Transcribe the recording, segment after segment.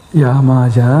ಯಾ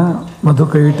ಮಾಯ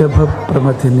ಮಧುಕೈಟಭ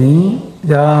ಪ್ರಮಥಿನಿ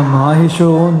ಯಾ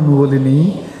ಮಾಹಿಷೋನ್ಮೂಲಿನಿ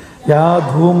ಯಾ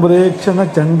ಧೂಮ್ರೇಕ್ಷಣ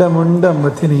ಚಂಡಮುಂಡ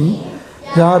ಮಥಿನಿ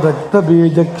ಯಾ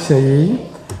ರಕ್ತಬೀಜಕ್ಷಯಿ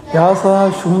ಯಾ ಸಾ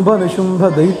ಶುಂಭ ನಿಶುಂಭ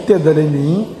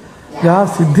ದೈತ್ಯದಲಿನಿ ಯಾ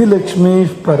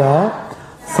ಸಿದ್ಧಿಲಕ್ಷ್ಮೀಶ್ವರ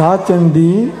ಸಾ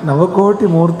ಚಂಡಿ ನವಕೋಟಿ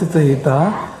ಮೂರ್ತಿ ಸಹಿತ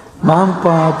ಮಾಂ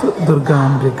ಪಾತು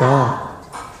ದುರ್ಗಾಂಬಿಕಾ.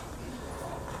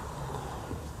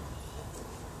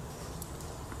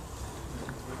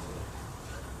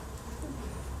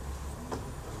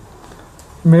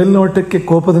 ಮೇಲ್ನೋಟಕ್ಕೆ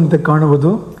ಕೋಪದಂತೆ ಕಾಣುವುದು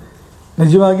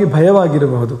ನಿಜವಾಗಿ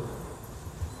ಭಯವಾಗಿರಬಹುದು.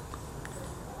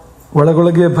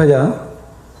 ಒಳಗೊಳಗೆ ಭಯ,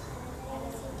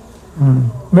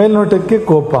 ಮೇಲ್ನೋಟಕ್ಕೆ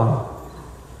ಕೋಪ.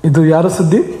 ಇದು ಯಾರ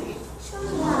ಸುದ್ದಿ?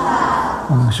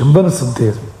 ಶುಂಭನ ಸುದ್ದಿ.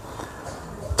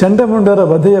 ಚಂಡಮುಂಡರ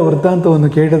ವಧೆಯ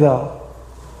ವೃತ್ತಾಂತವನ್ನು ಕೇಳಿದ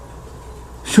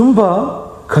ಶುಂಭ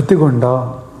ಕತ್ತಿಗೊಂಡ.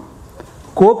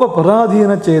 ಕೋಪ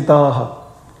ಪರಾಧೀನ ಚೇತಾಹ.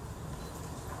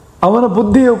 ಅವನ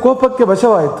ಬುದ್ಧಿಯು ಕೋಪಕ್ಕೆ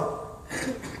ವಶವಾಯಿತು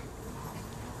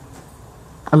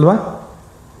ಅಲ್ವಾ?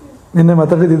 ನಿನ್ನೆ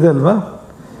ಮಾತಾಡಿದ್ದೆ ಅಲ್ವಾ?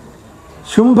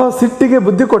 ಶುಂಭ ಸಿಟ್ಟಿಗೆ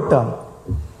ಬುದ್ಧಿ ಕೊಟ್ಟ.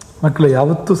 ಮಕ್ಕಳು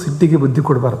ಯಾವತ್ತೂ ಸಿಟ್ಟಿಗೆ ಬುದ್ಧಿ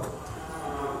ಕೊಡಬಾರ್ದು.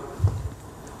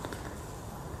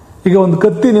 ಈಗ ಒಂದು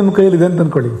ಕತ್ತಿ ನಿಮ್ಮ ಕೈಯಲ್ಲಿದೆ ಅಂತ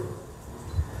ಅಂದ್ಕೊಳ್ಳಿ.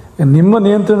 ನಿಮ್ಮ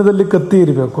ನಿಯಂತ್ರಣದಲ್ಲಿ ಕತ್ತಿ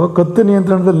ಇರಬೇಕು, ಕತ್ತಿ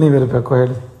ನಿಯಂತ್ರಣದಲ್ಲಿ ನೀವಿರಬೇಕು.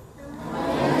 ಹೇಳಿ,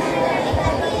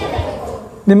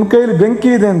 ನಿಮ್ಮ ಕೈಯಲ್ಲಿ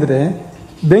ಬೆಂಕಿ ಇದೆ ಅಂದರೆ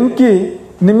ಬೆಂಕಿ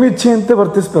ನಿಮ್ಮ ಇಚ್ಛೆಯಂತೆ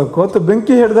ವರ್ತಿಸ್ಬೇಕು, ಅಥವಾ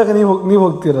ಬೆಂಕಿ ಹಿಡಿದಾಗ ನೀವು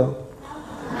ಹೋಗ್ತೀರ?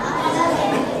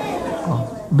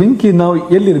 ಬೆಂಕಿ ನಾವು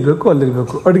ಎಲ್ಲಿರಬೇಕು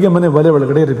ಅಲ್ಲಿರಬೇಕು. ಅಡುಗೆ ಮನೆ ಒಲೆ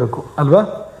ಒಳಗಡೆ ಇರಬೇಕು ಅಲ್ವಾ?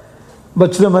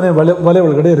 ಬಚ್ಚಲ ಮನೆ ಒಲೆ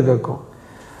ಒಳಗಡೆ ಇರಬೇಕು.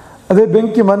 ಅದೇ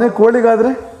ಬೆಂಕಿ ಮನೆ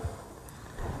ಕೋಳಿಗಾದರೆ,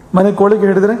 ಮನೆ ಕೋಳಿಗೆ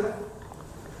ಹಿಡಿದ್ರೆ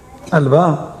ಅಲ್ವಾ?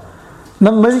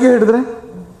 ನಮ್ಮ ಮೈಗೆ ಹಿಡಿದ್ರೆ,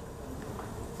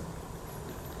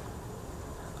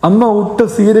 ಅಮ್ಮ ಉಟ್ಟ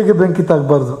ಸೀರೆಗೆ ಬೆಂಕಿ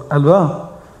ತಾಗಬಾರ್ದು ಅಲ್ವಾ?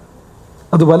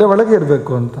 ಅದು ಒಲೆ ಒಳಗೆ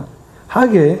ಇರಬೇಕು ಅಂತ.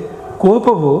 ಹಾಗೆ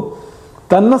ಕೋಪವು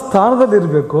ತನ್ನ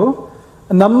ಸ್ಥಾನದಲ್ಲಿರಬೇಕು,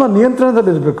 ನಮ್ಮ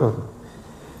ನಿಯಂತ್ರಣದಲ್ಲಿರಬೇಕು. ಅದು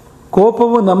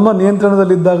ಕೋಪವು ನಮ್ಮ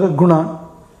ನಿಯಂತ್ರಣದಲ್ಲಿದ್ದಾಗ ಗುಣ,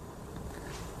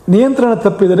 ನಿಯಂತ್ರಣ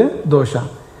ತಪ್ಪಿದರೆ ದೋಷ.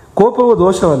 ಕೋಪವು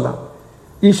ದೋಷವಲ್ಲ,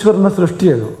 ಈಶ್ವರನ ಸೃಷ್ಟಿ.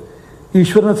 ಅದು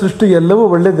ಈಶ್ವರನ ಸೃಷ್ಟಿ ಎಲ್ಲವೂ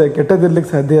ಒಳ್ಳೆಯದೇ, ಕೆಟ್ಟದಿರ್ಲಿಕ್ಕೆ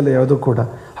ಸಾಧ್ಯ ಇಲ್ಲ ಯಾವುದೂ ಕೂಡ.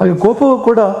 ಹಾಗೆ ಕೋಪವು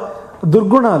ಕೂಡ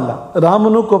ದುರ್ಗುಣ ಅಲ್ಲ.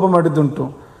 ರಾಮನೂ ಕೋಪ ಮಾಡಿದ್ದುಂಟು,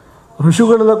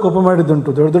 ಋಷಿಗಳೆಲ್ಲ ಕೋಪ ಮಾಡಿದ್ದುಂಟು,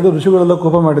 ದೊಡ್ಡ ದೊಡ್ಡ ಋಷಿಗಳೆಲ್ಲ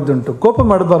ಕೋಪ ಮಾಡಿದ್ದುಂಟು. ಕೋಪ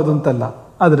ಮಾಡಬಾರ್ದು ಅಂತಲ್ಲ,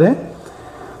 ಆದರೆ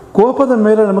ಕೋಪದ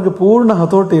ಮೇಲೆ ನಮಗೆ ಪೂರ್ಣ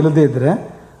ಹತೋಟಿ ಇಲ್ಲದೇ ಇದ್ದರೆ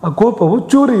ಆ ಕೋಪವು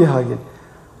ಚೂರಿ. ಹಾಗೆ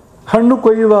ಹಣ್ಣು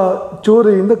ಕೊಯ್ಯುವ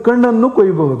ಚೂರಿಯಿಂದ ಕಣ್ಣನ್ನು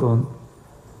ಕೊಯ್ಯಬಹುದು.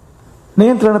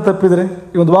 ನಿಯಂತ್ರಣ ತಪ್ಪಿದರೆ,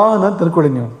 ಈ ಒಂದು ವಾಹನ ತರ್ಕೊಳ್ಳಿ.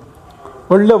 ನೀವು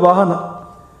ಒಳ್ಳೆ ವಾಹನ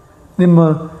ನಿಮ್ಮ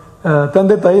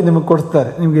ತಂದೆ ತಾಯಿ ನಿಮಗೆ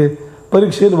ಕೊಡಿಸ್ತಾರೆ, ನಿಮಗೆ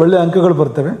ಪರೀಕ್ಷೆಯಲ್ಲಿ ಒಳ್ಳೆ ಅಂಕಗಳು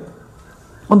ಬರ್ತವೆ,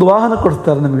 ಒಂದು ವಾಹನ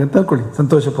ಕೊಡಿಸ್ತಾರೆ ನಿಮಗೆ ಅಂತ ಅಂದ್ಕೊಳ್ಳಿ,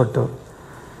 ಸಂತೋಷಪಟ್ಟು.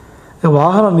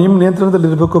 ವಾಹನ ನಿಮ್ಮ ನಿಯಂತ್ರಣದಲ್ಲಿ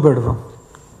ಇರಬೇಕೋ ಬೇಡವೋ?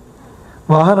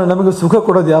 ವಾಹನ ನಮಗೆ ಸುಖ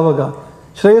ಕೊಡೋದು ಯಾವಾಗ,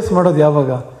 ಶ್ರೇಯಸ್ ಮಾಡೋದು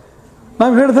ಯಾವಾಗ?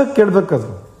 ನಾವು ಹೇಳ್ದಾಗ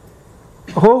ಕೇಳಬೇಕದು.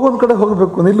 ಹೋಗೊಂದು ಕಡೆ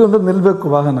ಹೋಗಬೇಕು, ನಿಲ್ಲೊಂದು ನಿಲ್ಲಬೇಕು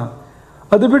ವಾಹನ.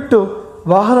 ಅದು ಬಿಟ್ಟು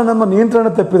ವಾಹನ ನಮ್ಮ ನಿಯಂತ್ರಣ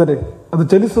ತಪ್ಪಿದರೆ, ಅದು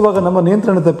ಚಲಿಸುವಾಗ ನಮ್ಮ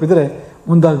ನಿಯಂತ್ರಣ ತಪ್ಪಿದರೆ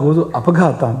ಮುಂದಾಗುವುದು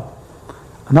ಅಪಘಾತ,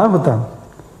 ಅನಾಹುತ,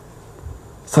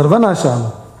 ಸರ್ವನಾಶ.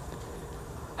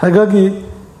 ಹಾಗಾಗಿ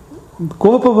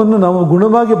ಕೋಪವನ್ನು ನಾವು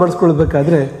ಗುಣವಾಗಿ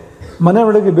ಬಳಸ್ಕೊಳ್ಬೇಕಾದ್ರೆ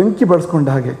ಮನೆಯೊಳಗೆ ಬೆಂಕಿ ಬಳಸ್ಕೊಂಡ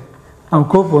ಹಾಗೆ ನಾವು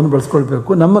ಕೋಪವನ್ನು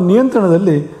ಬಳಸ್ಕೊಳ್ಬೇಕು. ನಮ್ಮ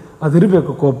ನಿಯಂತ್ರಣದಲ್ಲಿ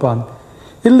ಅದಿರಬೇಕು ಕೋಪ.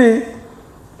 ಇಲ್ಲಿ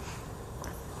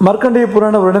ಮಾರ್ಕಂಡೇಯ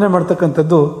ಪುರಾಣ ವರ್ಣನೆ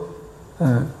ಮಾಡ್ತಕ್ಕಂಥದ್ದು,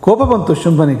 ಕೋಪ ಬಂತು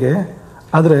ಶುಂಭನಿಗೆ,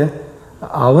 ಆದರೆ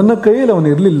ಅವನ ಕೈಯಲ್ಲಿ ಅವನು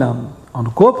ಇರಲಿಲ್ಲ. ಅವನು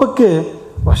ಕೋಪಕ್ಕೆ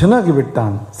ವಶನಾಗಿ ಬಿಟ್ಟ,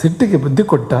 ಸಿಟ್ಟಿಗೆ ಬುದ್ಧಿ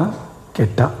ಕೊಟ್ಟ,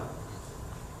 ಕೆಟ್ಟ.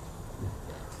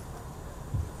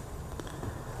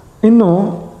 ಇನ್ನು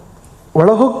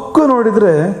ಒಳಹೊಕ್ಕು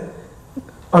ನೋಡಿದರೆ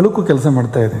ಅಳುಕು ಕೆಲಸ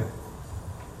ಮಾಡ್ತಾ ಇದೆ.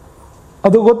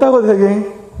 ಅದು ಗೊತ್ತಾಗೋದು ಹೇಗೆ?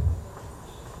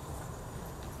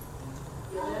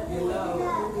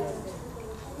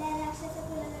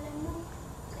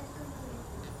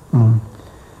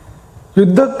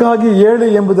 ಯುದ್ಧಕ್ಕಾಗಿ ಏಳಿ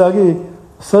ಎಂಬುದಾಗಿ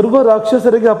ಸರ್ವ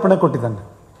ರಾಕ್ಷಸರಿಗೆ ಅಪ್ಪಣೆ ಕೊಟ್ಟಿದ್ದಾನೆ,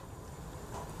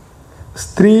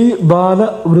 ಸ್ತ್ರೀ ಬಾಲ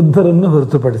ವೃದ್ಧರನ್ನು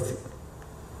ಹೊರತುಪಡಿಸಿ.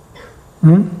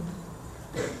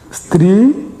 ಸ್ತ್ರೀ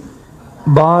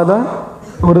ಬಾಲ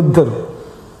ವೃದ್ಧರು,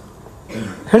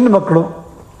 ಹೆಣ್ಣು ಮಕ್ಕಳು,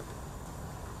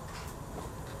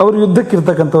 ಅವರು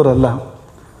ಯುದ್ಧಕ್ಕಿರ್ತಕ್ಕಂಥವ್ರಲ್ಲ.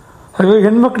 ಹಾಗಾಗಿ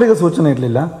ಹೆಣ್ಮಕ್ಳಿಗೆ ಸೂಚನೆ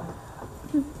ಇರಲಿಲ್ಲ.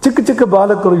 ಚಿಕ್ಕ ಚಿಕ್ಕ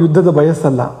ಬಾಲಕರು ಯುದ್ಧದ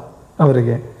ವಯಸ್ಸಲ್ಲ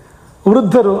ಅವರಿಗೆ.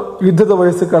 ವೃದ್ಧರು ಯುದ್ಧದ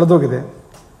ವಯಸ್ಸು ಕಳೆದೋಗಿದೆ,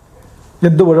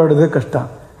 ಎದ್ದು ಓಡಾಡೋದೇ ಕಷ್ಟ,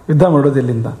 ಯುದ್ಧ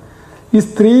ಮಾಡೋದಿಲ್ಲಿಂದ. ಈ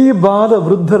ಸ್ತ್ರೀ ಬಾಲ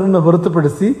ವೃದ್ಧರನ್ನು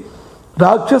ಹೊರತುಪಡಿಸಿ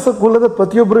ರಾಕ್ಷಸ ಕುಲದ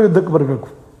ಪ್ರತಿಯೊಬ್ಬರು ಯುದ್ಧಕ್ಕೆ ಬರಬೇಕು.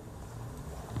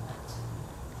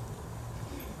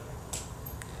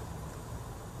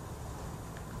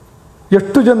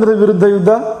 ಎಷ್ಟು ಜನರ ವಿರುದ್ಧ ಯುದ್ಧ?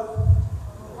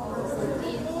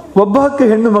 ಒಬ್ಬಾಕೆ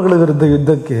ಹೆಣ್ಣು ಮಗಳ ವಿರುದ್ಧ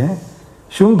ಯುದ್ಧಕ್ಕೆ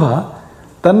ಶುಂಭ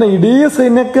ತನ್ನ ಇಡೀ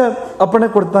ಸೈನ್ಯಕ್ಕೆ ಅಪ್ಪಣೆ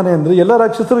ಕೊಡ್ತಾನೆ ಅಂದರೆ, ಎಲ್ಲ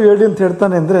ರಾಕ್ಷಸರು ಹೇಳಿ ಅಂತ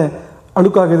ಹೇಳ್ತಾನೆ ಅಂದರೆ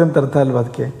ಅಳುಕಾಗಿದೆ ಅಂತ ಅರ್ಥ ಅಲ್ವಾ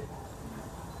ಅದಕ್ಕೆ.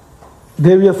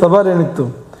 ದೇವಿಯ ಸವಾಲೇನಿತ್ತು?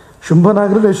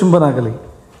 ಶುಂಭನಾಗಲಿ ನಿಶುಂಭನಾಗಲಿ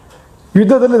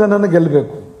ಯುದ್ಧದಲ್ಲಿ ನನ್ನನ್ನು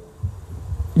ಗೆಲ್ಲಬೇಕು,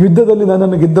 ಯುದ್ಧದಲ್ಲಿ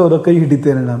ನನ್ನನ್ನು ಗೆದ್ದವರ ಕೈ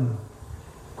ಹಿಡಿತೇನೆ ನಾನು.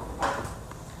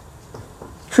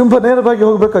 ಶುಂಭ ನೇರವಾಗಿ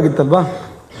ಹೋಗಬೇಕಾಗಿತ್ತಲ್ವಾ?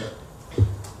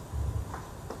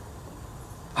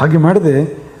 ಹಾಗೆ ಮಾಡದೆ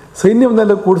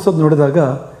ಸೈನ್ಯವನ್ನೆಲ್ಲ ಕೂಡಿಸೋದು ನೋಡಿದಾಗ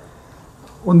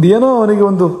ಏನೋ ಅವನಿಗೆ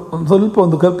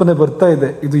ಸ್ವಲ್ಪ ಕಲ್ಪನೆ ಬರ್ತಾ ಇದೆ.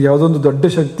 ಇದು ಯಾವುದೊಂದು ದೊಡ್ಡ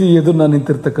ಶಕ್ತಿ ಎದುರು ನಾನು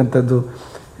ನಿಂತಿರ್ತಕ್ಕಂಥದ್ದು,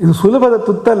 ಇದು ಸುಲಭದ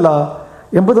ತುತ್ತಲ್ಲ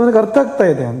ಎಂಬುದು ಅವನಿಗೆ ಅರ್ಥ ಆಗ್ತಾ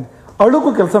ಇದೆ. ಅಳುಕು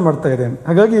ಕೆಲಸ ಮಾಡ್ತಾ ಇದೆ.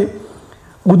 ಹಾಗಾಗಿ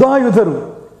ಉದಾಯುಧರು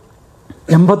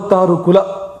 86 ಕುಲ,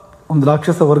 ಒಂದು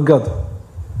ರಾಕ್ಷಸ ವರ್ಗ, ಅದು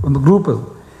ಒಂದು ಗ್ರೂಪ್. ಅದು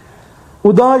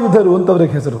ಉದಾಯುಧರು ಅಂತ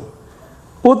ಅವ್ರಿಗೆ ಹೆಸರು.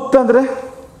 ಉತ್ ಅಂದರೆ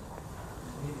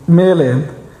ಮೇಲೆ ಅಂತ,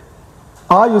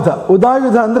 ಆಯುಧ.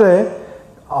 ಉದಾಯುಧ ಅಂದರೆ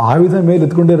ಆಯುಧ ಮೇಲೆ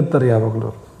ಎತ್ಕೊಂಡೇ ಇರ್ತಾರೆ ಯಾವಾಗಲೂ,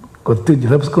 ಕತ್ತಿ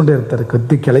ಜಿಳಪಿಸ್ಕೊಂಡೇ ಇರ್ತಾರೆ,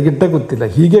 ಕತ್ತಿ ಕೆಳಗಿಟ್ಟ ಗೊತ್ತಿಲ್ಲ,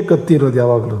 ಹೀಗೆ ಕತ್ತಿ ಇರೋದು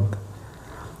ಯಾವಾಗಲೂ ಅಂತ.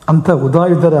 ಅಂಥ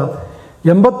ಉದಾಯುಧರ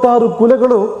 86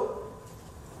 ಕುಲಗಳು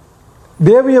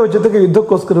ದೇವಿಯ ಜೊತೆಗೆ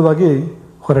ಯುದ್ಧಕ್ಕೋಸ್ಕರವಾಗಿ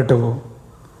ಹೊರಟವು.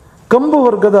 ಕಂಬು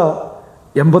ವರ್ಗದ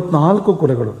 84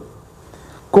 ಕುಲಗಳು,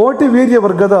 ಕೋಟಿ ವೀರ್ಯ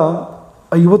ವರ್ಗದ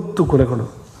 50 ಕುಲಗಳು,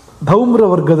 ಧೌಮ್ರ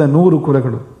ವರ್ಗದ 100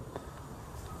 ಕುಲಗಳು,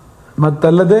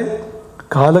 ಮತ್ತಲ್ಲದೆ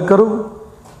ಕಾಲಕರು,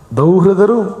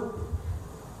 ದೌಹೃದರು,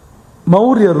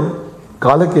 ಮೌರ್ಯರು,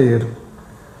 ಕಾಲಕೇಯರು.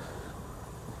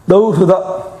 ದೌಹೃದ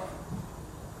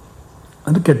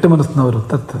ಅಂದರೆ ಕೆಟ್ಟ ಮನಸ್ಸಿನವರು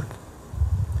ತತ್ವ.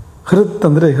 ಹೃತ್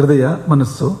ಅಂದರೆ ಹೃದಯ,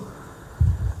 ಮನಸ್ಸು.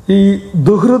 ಈ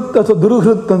ದುಹೃತ್ ಅಥವಾ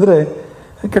ದುರ್ಹೃತ್ ಅಂದರೆ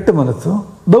ಕೆಟ್ಟ ಮನಸ್ಸು.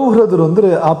 ದೌಹೃದರು ಅಂದರೆ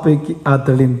ಆ ಪೈಕಿ ಆ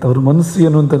ತಳಿ ಅಂತವ್ರು. ಮನಸ್ಸು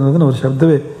ಏನು ಅಂತ ಅನ್ನೋದನ್ನು ಅವ್ರ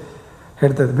ಶಬ್ದವೇ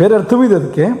ಹೇಳ್ತಾ ಇದೆ. ಬೇರೆ ಅರ್ಥವೂ ಇದೆ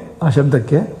ಅದಕ್ಕೆ, ಆ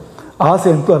ಶಬ್ದಕ್ಕೆ ಆಸೆ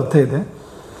ಅಂತೂ ಅರ್ಥ ಇದೆ.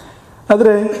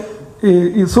 ಆದರೆ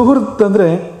ಈ ಸುಹೃತ್ ಅಂದರೆ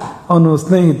ಅವನು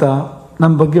ಸ್ನೇಹಿತ,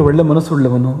 ನಮ್ಮ ಬಗ್ಗೆ ಒಳ್ಳೆ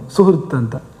ಮನಸ್ಸುಳ್ಳವನು, ಸುಹೃತ್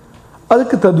ಅಂತ.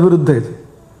 ಅದಕ್ಕೆ ತದ್ವಿರುದ್ಧ ಇದು.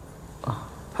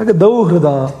 ಹಾಗೆ ದೌಹೃದ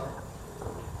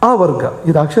ಆ ವರ್ಗ.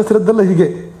 ಈ ರಾಕ್ಷಸರದ್ದೆಲ್ಲ ಹೀಗೆ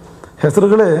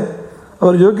ಹೆಸರುಗಳೇ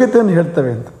ಅವರ ಯೋಗ್ಯತೆಯನ್ನು ಹೇಳ್ತವೆ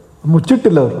ಅಂತ.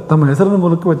 ಮುಚ್ಚಿಟ್ಟಿಲ್ಲ ಅವರು, ತಮ್ಮ ಹೆಸರಿನ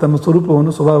ಮೂಲಕವೇ ತಮ್ಮ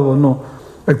ಸ್ವರೂಪವನ್ನು, ಸ್ವಭಾವವನ್ನು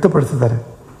ವ್ಯಕ್ತಪಡಿಸಿದ್ದಾರೆ.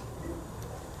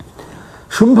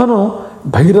 ಶುಂಭನು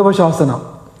ಭೈರವ ಶಾಸನ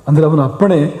ಅಂದರೆ ಅವನ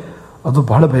ಅಪ್ಪಣೆ ಅದು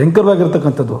ಬಹಳ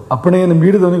ಭಯಂಕರವಾಗಿರ್ತಕ್ಕಂಥದ್ದು. ಅಪ್ಪಣೆಯನ್ನು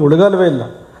ಮೀರಿದವನಿಗೆ ಒಳಗಾಲವೇ ಇಲ್ಲ.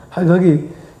 ಹಾಗಾಗಿ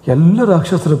ಎಲ್ಲ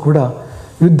ರಾಕ್ಷಸರು ಕೂಡ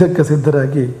ಯುದ್ಧಕ್ಕೆ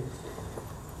ಸಿದ್ಧರಾಗಿ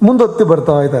ಮುಂದೊತ್ತಿ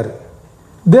ಬರ್ತಾ ಇದ್ದಾರೆ.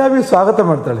 ದೇವಿ ಸ್ವಾಗತ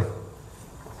ಮಾಡ್ತಾಳೆ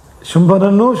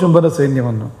ಶುಂಭನನ್ನು, ಶುಂಭನ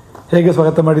ಸೈನ್ಯವನ್ನು. ಹೇಗೆ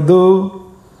ಸ್ವಾಗತ ಮಾಡಿದ್ದು?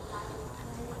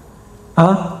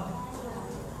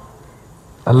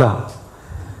 ಅಲ್ಲ,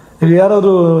 ಈಗ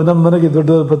ಯಾರಾದರೂ ನಮ್ಮ ಮನೆಗೆ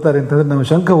ದೊಡ್ಡವರು ಬರ್ತಾರೆ ಅಂತಂದರೆ ನಾವು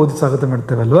ಶಂಖ ಓದಿ ಸ್ವಾಗತ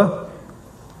ಮಾಡ್ತೇವೆ ಅಲ್ವಾ?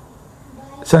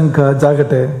 ಶಂಖ,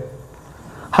 ಜಾಗಟೆ.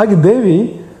 ಹಾಗೆ ದೇವಿ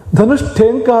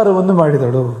ಧನುಷ್ಠೇಂಕಾರವನ್ನು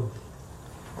ಮಾಡಿದಳು.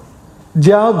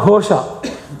 ಜ್ಯಾಘೋಷ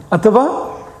ಅಥವಾ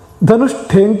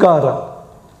ಧನುಷ್ಠೇಂಕಾರ.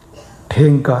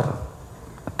 ಠೇಂಕಾರ,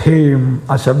 ಠೇಮ್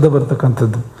ಆ ಶಬ್ದ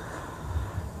ಬರ್ತಕ್ಕಂಥದ್ದು.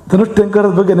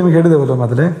 ಧನುಷ್ಠೇಂಕಾರದ ಬಗ್ಗೆ ನಿಮಗೆ ಹೇಳಿದೆವಲ್ಲ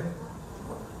ಮೊದಲೇ.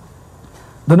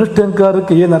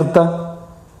 ಧನುಷ್ಠೇಂಕಾರಕ್ಕೆ ಏನರ್ಥ?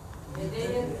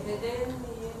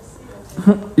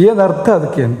 ಏನರ್ಥ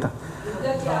ಅದಕ್ಕೆ ಅಂತ?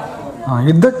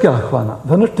 ಯುದ್ಧಕ್ಕೆ ಆಹ್ವಾನ.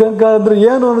 ಧನುಷ್ಠೇಂಕಾರ ಅಂದರೆ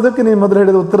ಏನು ಅನ್ನೋದಕ್ಕೆ ನೀವು ಮೊದಲು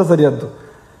ಹೇಳಿದ ಉತ್ತರ ಸರಿಯಾದ್ದು.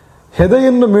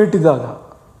 ಹೆದೆಯನ್ನು ಮೀಟಿದಾಗ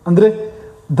ಅಂದರೆ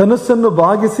ಧನುಸ್ಸನ್ನು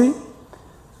ಬಾಗಿಸಿ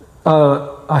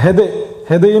ಆ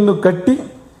ಹೆದೆಯನ್ನು ಕಟ್ಟಿ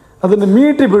ಅದನ್ನು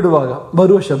ಮೀಟಿ ಬಿಡುವಾಗ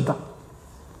ಬರುವ ಶಬ್ದ.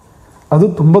 ಅದು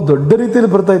ತುಂಬ ದೊಡ್ಡ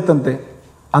ರೀತಿಯಲ್ಲಿ ಬರ್ತಾ ಇತ್ತಂತೆ.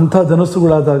 ಅಂಥ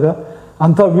ಧನುಸ್ಸುಗಳಾದಾಗ,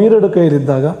 ಅಂಥ ವೀರರ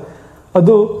ಕೈಯಲ್ಲಿದ್ದಾಗ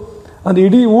ಅದು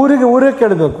ಇಡೀ ಊರೇ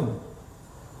ಕೇಳಬೇಕು.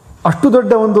 ಅಷ್ಟು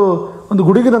ದೊಡ್ಡ ಒಂದು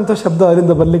ಗುಡುಗಿನಂಥ ಶಬ್ದ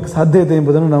ಅಲ್ಲಿಂದ ಬರಲಿಕ್ಕೆ ಸಾಧ್ಯ ಇದೆ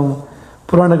ಎಂಬುದನ್ನು ನಾವು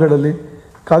ಪುರಾಣಗಳಲ್ಲಿ,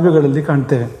 ಕಾವ್ಯಗಳಲ್ಲಿ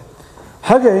ಕಾಣ್ತೇವೆ.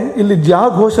 ಹಾಗೆ ಇಲ್ಲಿ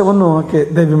ಜಾಘೋಷವನ್ನು ಆಕೆ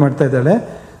ದೇವಿ ಮಾಡ್ತಾ ಇದ್ದಾಳೆ.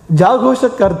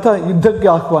 ಜಾಘೋಷಕ್ಕೆ ಅರ್ಥ ಯುದ್ಧಕ್ಕೆ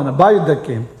ಆಹ್ವಾನ, ಬಾ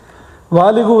ಯುದ್ಧಕ್ಕೆ.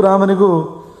 ವಾಲಿಗೂ ರಾಮನಿಗೂ,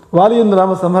 ವಾಲಿಯನ್ನು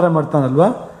ರಾಮ ಸಂಹಾರ ಮಾಡ್ತಾನಲ್ವಾ,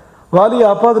 ವಾಲಿಯ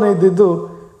ಆಪಾದನೆ ಇದ್ದಿದ್ದು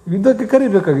ಯುದ್ಧಕ್ಕೆ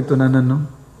ಕರಿಬೇಕಾಗಿತ್ತು ನನ್ನನ್ನು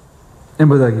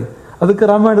ಎಂಬುದಾಗಿ. ಅದಕ್ಕೆ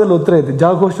ರಾಮಾಯಣದಲ್ಲಿ ಉತ್ತರ ಇದೆ.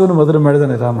 ಜಾಘೋಷವನ್ನು ಮೊದಲು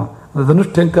ಮಾಡಿದ್ದಾನೆ ರಾಮ,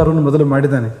 ಧನುಷ್ಠೇಂಕಾರವನ್ನು ಮೊದಲು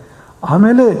ಮಾಡಿದ್ದಾನೆ,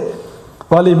 ಆಮೇಲೆ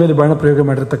ವಾಲಿಯ ಮೇಲೆ ಬಾಣ ಪ್ರಯೋಗ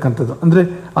ಮಾಡಿರ್ತಕ್ಕಂಥದ್ದು. ಅಂದರೆ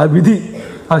ಆ ವಿಧಿ,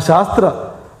 ಆ ಶಾಸ್ತ್ರ,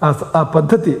 ಆ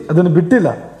ಪದ್ಧತಿ ಅದನ್ನು ಬಿಟ್ಟಿಲ್ಲ.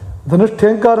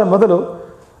 ಧನುಷ್ಠೇಂಕಾರ ಮೊದಲು,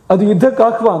 ಅದು ಯುದ್ಧಕ್ಕೆ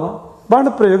ಆಹ್ವಾನ, ಬಾಣ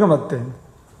ಪ್ರಯೋಗ ಮತ್ತೆ.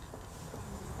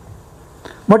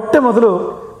 ಮೊಟ್ಟ ಮೊದಲು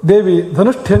ದೇವಿ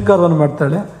ಧನುಷ್ಠೇಂಕಾರವನ್ನು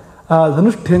ಮಾಡ್ತಾಳೆ. ಆ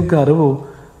ಧನುಷ್ಠೇಂಕಾರವು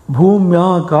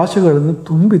ಭೂಮ್ಯಾಕಾಶಗಳನ್ನು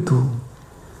ತುಂಬಿತು,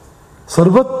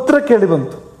 ಸರ್ವತ್ರ ಕೇಳಿ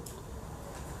ಬಂತು.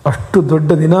 ಅಷ್ಟು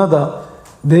ದೊಡ್ಡ ನಿನಾದ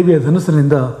ದೇವಿಯ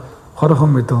ಧನುಸ್ಸಿನಿಂದ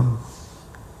ಹೊರಹೊಮ್ಮಿತು.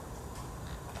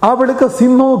 ಆ ಬಳಿಕ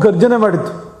ಸಿಂಹವು ಗರ್ಜನೆ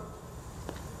ಮಾಡಿತು.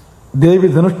 ದೇವಿ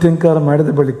ಧನುಷ್ಠೇಂಕಾರ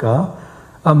ಮಾಡಿದ ಬಳಿಕ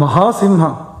ಆ ಮಹಾಸಿಂಹ,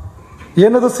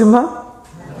 ಏನದು ಸಿಂಹ?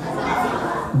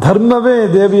 ಧರ್ಮವೇ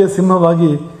ದೇವಿಯ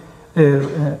ಸಿಂಹವಾಗಿ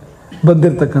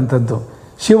ಬಂದಿರತಕ್ಕಂಥದ್ದು.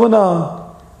 ಶಿವನ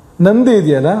ನಂದಿ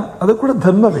ಇದೆಯಲ್ಲ, ಅದು ಕೂಡ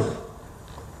ಧರ್ಮವೇ.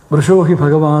 ವೃಷೋಹಿ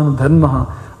ಭಗವಾನ್ ಧರ್ಮ,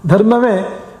 ಧರ್ಮವೇ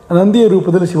ನಂದಿಯ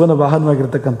ರೂಪದಲ್ಲಿ ಶಿವನ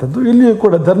ವಾಹನವಾಗಿರ್ತಕ್ಕಂಥದ್ದು. ಇಲ್ಲಿಯೂ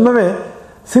ಕೂಡ ಧರ್ಮವೇ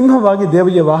ಸಿಂಹವಾಗಿ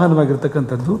ದೇವಿಯ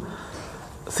ವಾಹನವಾಗಿರ್ತಕ್ಕಂಥದ್ದು.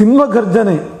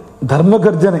 ಸಿಂಹಗರ್ಜನೆ,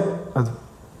 ಧರ್ಮಗರ್ಜನೆ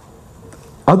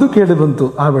ಅದು ಕೇಳಿ ಬಂತು.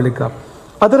 ಆ ಬಳಿಕ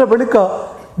ಅದರ ಬಳಿಕ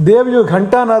ದೇವಿಯು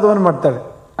ಘಂಟಾನಾದವನ್ನು ಮಾಡ್ತಾಳೆ.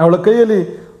 ಅವಳ ಕೈಯಲ್ಲಿ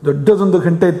ದೊಡ್ಡದೊಂದು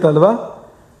ಗಂಟೆ ಇತ್ತಲ್ವಾ,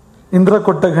 ಇಂದ್ರ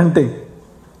ಕೊಟ್ಟ ಗಂಟೆ,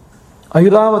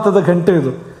 ಐರಾವತದ ಗಂಟೆ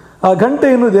ಇದು. ಆ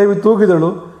ಗಂಟೆಯನ್ನು ದೇವಿ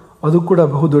ತೂಗಿದಳು. ಅದು ಕೂಡ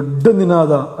ಬಹುದೊಡ್ಡ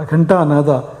ನಿನಾದ,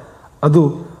 ಘಂಟಾನಾದ ಅದು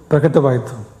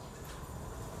ಪ್ರಕಟವಾಯಿತು.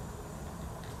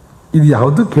 ಇದು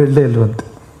ಯಾವುದು ಕೇಳಲೇ ಇಲ್ವಂತೆ.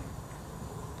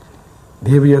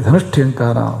 ದೇವಿಯ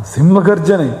ಧನುಷ್ಠ್ಯಂಕಾರ,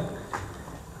 ಸಿಂಹಗರ್ಜನೆ,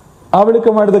 ಆ ಬಳಿಕ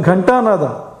ಮಾಡಿದ ಘಂಟಾನಾದ,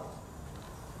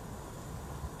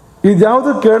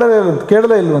 ಇದ್ಯಾವುದು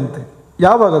ಕೇಳಲೇ ಇಲ್ವಂತೆ.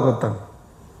 ಯಾವಾಗ ಗೊತ್ತಾ?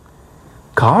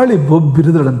 ಕಾಳಿ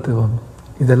ಬೊಬ್ಬಿರಿದಳಂತೆ ಅವನು.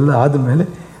 ಇದೆಲ್ಲ ಆದಮೇಲೆ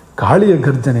ಕಾಳಿಯ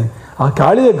ಗರ್ಜನೆ, ಆ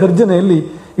ಕಾಳಿಯ ಗರ್ಜನೆಯಲ್ಲಿ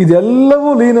ಇದೆಲ್ಲವೂ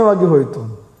ಲೀನವಾಗಿ ಹೋಯಿತು.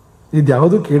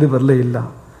 ಇದ್ಯಾವುದು ಕೇಳಿ ಬರಲೇ ಇಲ್ಲ.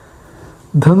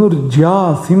 ಧನುರ್ಜ್ಯಾ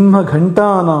ಸಿಂಹ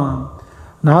ಘಂಟಾನ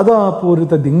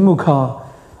ನಾದಾಪೂರಿತ ದಿಗ್ಮುಖ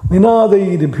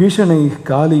ನಿನಾದೈರ್ ಭೀಷಣೈ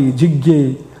ಕಾಲಿ ಜಿಗ್ಗೆ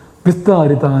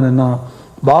ವಿಸ್ತಾರಿತಾನನ.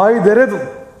 ಬಾಯ್ದೆರೆದು,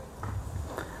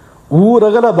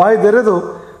 ಊರಗಲ ಬಾಯ್ದೆರೆದು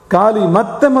ಕಾಲಿ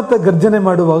ಮತ್ತೆ ಮತ್ತೆ ಗರ್ಜನೆ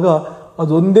ಮಾಡುವಾಗ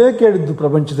ಅದೊಂದೇ ಕೇಳಿದ್ದು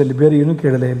ಪ್ರಪಂಚದಲ್ಲಿ, ಬೇರೆ ಏನೂ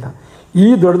ಕೇಳಲೇ ಇಲ್ಲ. ಈ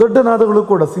ದೊಡ್ಡ ದೊಡ್ಡ ನಾದಗಳು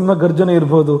ಕೂಡ, ಸಿಂಹ ಗರ್ಜನೆ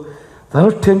ಇರ್ಬೋದು,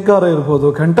 ಧನುಷ್ಠ್ಯಂಕಾರ ಇರ್ಬೋದು,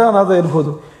 ಘಂಟಾನಾದ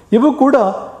ಇರ್ಬೋದು, ಇವು ಕೂಡ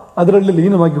ಅದರಲ್ಲಿ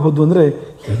ಲೀನವಾಗಿ ಹೋದ್ವು. ಅಂದರೆ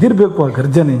ಹೇಗಿರಬೇಕು ಆ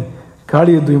ಗರ್ಜನೆ,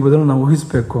 ಕಾಳಿಯದ್ದು ಎಂಬುದನ್ನು ನಾವು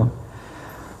ಊಹಿಸಬೇಕು.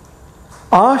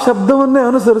 ಆ ಶಬ್ದವನ್ನೇ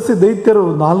ಅನುಸರಿಸಿ ದೈತ್ಯರು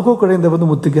 4 ಕಡೆಯಿಂದ ಬಂದು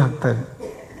ಮುತ್ತಿಗೆ ಹಾಕ್ತಾರೆ.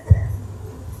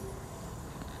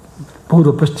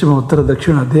 ಪೂರ್ವ, ಪಶ್ಚಿಮ, ಉತ್ತರ,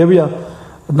 ದಕ್ಷಿಣ ದೇವಿಯ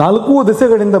 4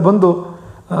 ದಿಸೆಗಳಿಂದ ಬಂದು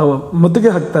ಮುತ್ತಿಗೆ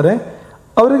ಹಾಕ್ತಾರೆ.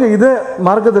 ಅವರಿಗೆ ಇದೇ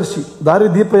ಮಾರ್ಗದರ್ಶಿ, ದಾರಿ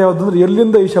ದೀಪ ಯಾವುದಂದ್ರೆ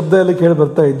ಎಲ್ಲಿಂದ ಈ ಶಬ್ದ ಎಲ್ಲ ಕೇಳಿ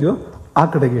ಬರ್ತಾ ಇದೆಯೋ ಆ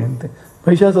ಕಡೆಗೆ ಅಂತೆ.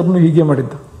 ಮಹಿಷಾಸುರನು ಹೀಗೆ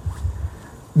ಮಾಡಿದ್ದ.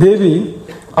 ದೇವಿ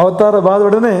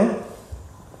ಅವತಾರವಾದೊಡನೆ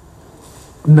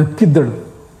ನಕ್ಕಿದ್ದಳು,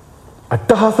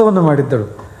 ಅಟ್ಟಹಾಸವನ್ನು ಮಾಡಿದ್ದಳು.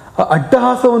 ಆ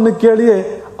ಅಟ್ಟಹಾಸವನ್ನು ಕೇಳಿಯೇ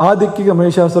ಆ ದಿಕ್ಕಿಗೆ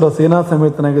ಮಹಿಷಾಸುರ ಸೇನಾ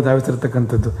ಸಮೇತನಾಗಿ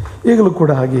ಧಾವಿಸಿರ್ತಕ್ಕಂಥದ್ದು. ಈಗಲೂ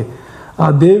ಕೂಡ ಹಾಗೆ ಆ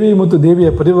ದೇವಿ ಮತ್ತು ದೇವಿಯ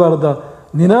ಪರಿವಾರದ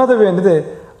ನಿನಾದವೇನಿದೆ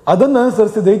ಅದನ್ನು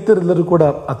ಅನುಸರಿಸಿ ದೈತ್ಯರೆಲ್ಲರೂ ಕೂಡ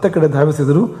ಅತ್ತ ಕಡೆ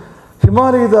ಧಾವಿಸಿದರು.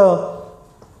 ಹಿಮಾಲಯದ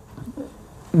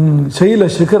ಶೈಲ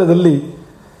ಶಿಖರದಲ್ಲಿ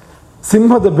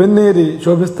ಸಿಂಹದ ಬೆನ್ನೇರಿ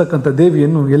ಶೋಭಿಸ್ತಕ್ಕಂಥ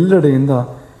ದೇವಿಯನ್ನು ಎಲ್ಲೆಡೆಯಿಂದ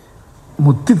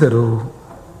ಮುತ್ತಿದರು.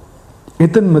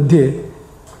 ಏತನ್ಮಧ್ಯೆ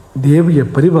ದೇವಿಯ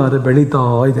ಪರಿವಾರ ಬೆಳೀತಾ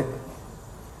ಇದೆ.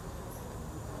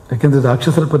 ಯಾಕೆಂದರೆ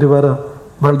ರಾಕ್ಷಸರ ಪರಿವಾರ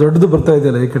ಬಹಳ ದೊಡ್ಡದು ಬರ್ತಾ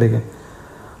ಇದೆಯಲ್ಲ ಈ ಕಡೆಗೆ.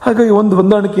 ಹಾಗಾಗಿ ಒಂದು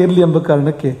ಹೊಂದಾಣಿಕೆ ಇರಲಿ ಎಂಬ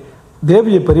ಕಾರಣಕ್ಕೆ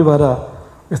ದೇವಿಯ ಪರಿವಾರ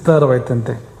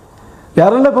ವಿಸ್ತಾರವಾಯ್ತಂತೆ.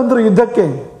 ಯಾರೆಲ್ಲ ಬಂದರು ಯುದ್ಧಕ್ಕೆ?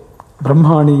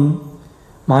 ಬ್ರಹ್ಮಾಣಿ,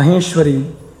 ಮಾಹೇಶ್ವರಿ,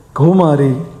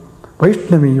 ಕೌಮಾರಿ,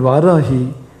 ವೈಷ್ಣವಿ, ವಾರಾಹಿ,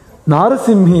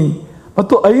 ನಾರಸಿಂಹಿ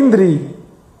ಮತ್ತು ಐಂದ್ರಿ,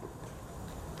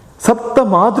 ಸಪ್ತ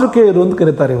ಮಾತೃಕೆಯರು ಅಂತ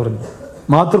ಕರೀತಾರೆ ಇವರನ್ನು.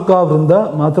 ಮಾತೃಕಾ ವೃಂದ,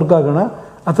 ಮಾತೃಕಾಗಣ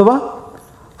ಅಥವಾ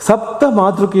ಸಪ್ತ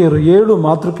ಮಾತೃಕೆಯರು, 7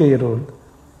 ಮಾತೃಕೆಯರು.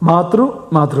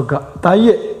 ಮಾತೃಕ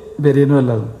ತಾಯಿಯೇ, ಬೇರೇನೂ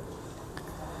ಅಲ್ಲ. ಅದು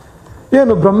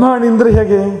ಏನು ಬ್ರಹ್ಮಾಣಿ ಅಂದರೆ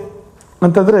ಹೇಗೆ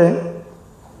ಅಂತಂದರೆ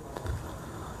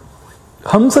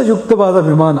ಹಂಸಯುಕ್ತವಾದ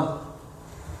ವಿಮಾನ.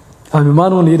 ಆ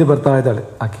ವಿಮಾನವನ್ನು ಏರಿ ಬರ್ತಾ ಇದ್ದಾಳೆ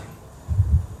ಆಕೆ.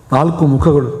 4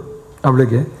 ಮುಖಗಳು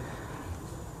ಅವಳಿಗೆ.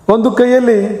 ಒಂದು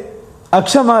ಕೈಯಲ್ಲಿ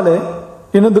ಅಕ್ಷಮಾಲೆ,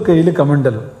 ಇನ್ನೊಂದು ಕೈಯಲ್ಲಿ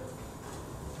ಕಮಂಡಲು.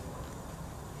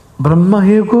 ಬ್ರಹ್ಮ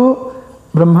ಹೇಗೋ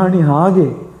ಬ್ರಹ್ಮಾಣಿ ಹಾಗೆ,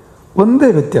 ಒಂದೇ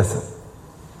ವ್ಯತ್ಯಾಸ.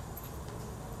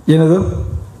 ಏನದು?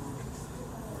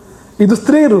 ಇದು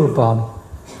ಸ್ತ್ರೀ ರೂಪ,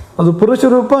 ಅದು ಪುರುಷ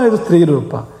ರೂಪ, ಇದು ಸ್ತ್ರೀ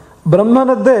ರೂಪ.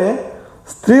 ಬ್ರಹ್ಮನದ್ದೇ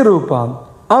ಸ್ತ್ರೀ ರೂಪ.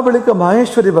 ಆ ಬಳಿಕ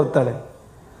ಮಾಹೇಶ್ವರಿ ಬರ್ತಾಳೆ.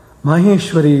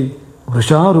 ಮಾಹೇಶ್ವರಿ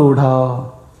ವೃಷಾರೂಢ,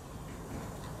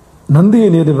 ನಂದಿಯ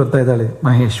ನೀರು ಬರ್ತಾ ಇದ್ದಾಳೆ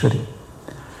ಮಾಹೇಶ್ವರಿ.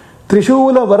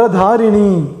 ತ್ರಿಶೂಲ ವರಧಾರಿಣಿ,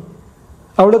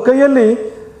 ಅವಳ ಕೈಯಲ್ಲಿ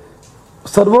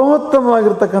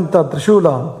ಸರ್ವೋತ್ತಮವಾಗಿರ್ತಕ್ಕಂಥ ತ್ರಿಶೂಲ.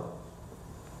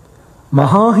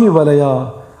 ಮಹಾಹಿ ವಲಯ,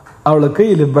 ಅವಳ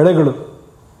ಕೈಯಲ್ಲಿ ಬಳೆಗಳು.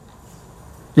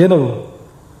 ಏನವು?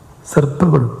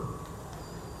 ಸರ್ಪಗಳು.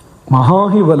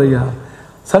 ಮಹಾಹಿ ವಲಯ,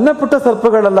 ಸಣ್ಣ ಪುಟ್ಟ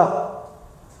ಸರ್ಪಗಳಲ್ಲ,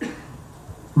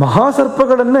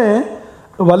 ಮಹಾಸರ್ಪಗಳನ್ನೇ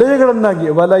ವಲಯಗಳನ್ನಾಗಿ.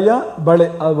 ವಲಯ, ಬಳೆ.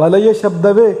 ಆ ವಲಯ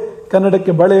ಶಬ್ದವೇ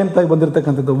ಕನ್ನಡಕ್ಕೆ ಬಳೆ ಅಂತ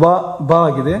ಬಂದಿರತಕ್ಕಂಥದ್ದು. ವ ಬ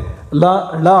ಆಗಿದೆ,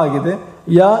 ಳ ಆಗಿದೆ,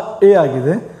 ಯ ಎ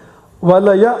ಆಗಿದೆ.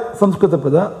 ವಲಯ ಸಂಸ್ಕೃತ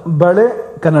ಪದ, ಬಳೆ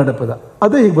ಕನ್ನಡ ಪದ.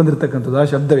 ಅದೇ ಹೀಗೆ ಬಂದಿರತಕ್ಕಂಥದ್ದು ಆ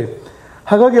ಶಬ್ದವೇ.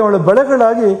 ಹಾಗಾಗಿ ಅವಳ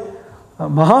ಬಳೆಗಳಾಗಿ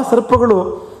ಮಹಾಸರ್ಪಗಳು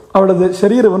ಅವಳ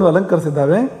ಶರೀರವನ್ನು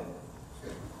ಅಲಂಕರಿಸಿದ್ದಾವೆ.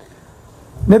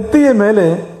 ನೆತ್ತಿಯ ಮೇಲೆ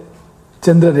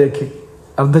ಚಂದ್ರರೇಖೆ,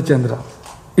 ಅರ್ಧಚಂದ್ರ.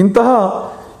 ಇಂತಹ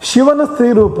ಶಿವನ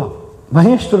ಸ್ತ್ರೀರೂಪ,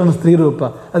 ಮಹೇಶ್ವರನ ಸ್ತ್ರೀರೂಪ.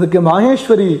 ಅದಕ್ಕೆ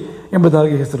ಮಾಹೇಶ್ವರಿ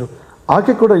ಎಂಬುದಾಗಿ ಹೆಸರು.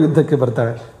 ಆಕೆ ಕೂಡ ಯುದ್ಧಕ್ಕೆ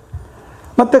ಬರ್ತಾಳೆ.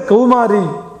 ಮತ್ತೆ ಕೌಮಾರಿ.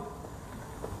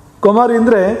 ಕುಮಾರಿ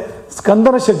ಅಂದರೆ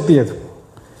ಸ್ಕಂದನ ಶಕ್ತಿ, ಅದು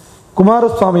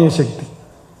ಕುಮಾರಸ್ವಾಮಿಯ ಶಕ್ತಿ.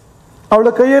 ಅವಳ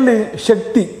ಕೈಯಲ್ಲಿ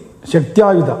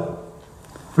ಶಕ್ತ್ಯಾಯುಧ,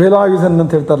 ವೇಲಾಯುಧನ್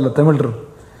ಅಂತ ಹೇಳ್ತಾರಲ್ಲ ತಮಿಳರು,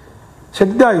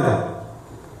 ಶಕ್ತ್ಯಾಯುಧ.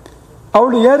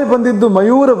 ಅವಳು ಏರಿ ಬಂದಿದ್ದು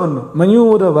ಮಯೂರವನ್ನು,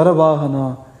 ಮಯೂರ ವರವಾಹನ,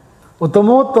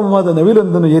 ಉತ್ತಮೋತ್ತಮವಾದ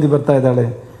ನವಿಲೊಂದನ್ನು ಏರಿ ಬರ್ತಾ ಇದ್ದಾಳೆ.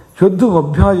 ಶುದ್ಧ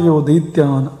ಅಭ್ಯಾಯೋ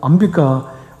ದೈತ್ಯಾನ್ ಅಂಬಿಕಾ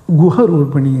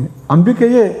ಗುಹರೂಪಿಣಿ,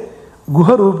 ಅಂಬಿಕೆಯೇ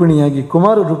ಗುಹರೂಪಿಣಿಯಾಗಿ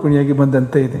ಕುಮಾರ ರೂಪಿಣಿಯಾಗಿ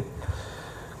ಬಂದಂತೆ ಇದೆ.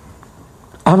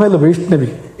 ಆಮೇಲೆ ವೈಷ್ಣವಿ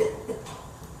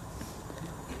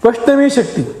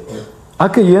ಶಕ್ತಿ,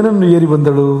 ಆಕೆ ಏನನ್ನು ಏರಿ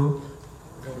ಬಂದಳು?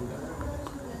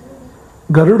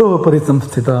 ಗರುಡೋಪರಿ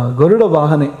ಸಂಸ್ಥಿತ, ಗರುಡ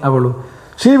ವಾಹನೆ ಅವಳು.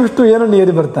 ಶ್ರೀ ವಿಷ್ಣು ಏನನ್ನು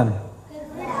ಏರಿ ಬರ್ತಾನೆ?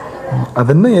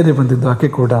 ಅದನ್ನ ಏರಿ ಬಂದಿದ್ದು ಆಕೆ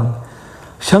ಕೂಡ.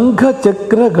 ಶಂಖ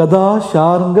ಚಕ್ರ ಗದಾ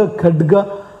ಶಾರ್ಂಗ ಖಡ್ಗ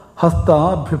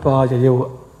ಹಸ್ತಾಭ್ಯುಪಾಯಯವು,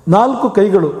 4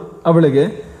 ಕೈಗಳು ಅವಳಿಗೆ.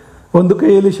 ಒಂದು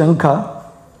ಕೈಯಲ್ಲಿ ಶಂಖ,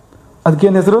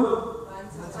 ಅದಕ್ಕೇನು ಹೆಸರು?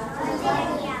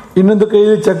 ಇನ್ನೊಂದು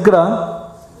ಕೈಯಲ್ಲಿ ಚಕ್ರ,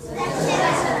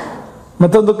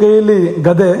 ಮತ್ತೊಂದು ಕೈಯಲ್ಲಿ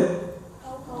ಗದೆ.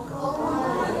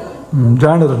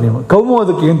 ಜಾಣರು ನೀವು.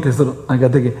 ಕೌಮೋದಕಿ ಅಂತ ಹೆಸರು ಆ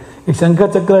ಗದೆಗೆ. ಈ ಶಂಖ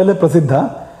ಚಕ್ರ ಎಲ್ಲ ಪ್ರಸಿದ್ಧ,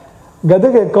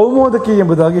 ಗದೆಗೆ ಕೌಮೋದಕಿ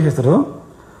ಎಂಬುದಾಗಿ ಹೆಸರು.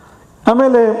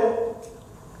 ಆಮೇಲೆ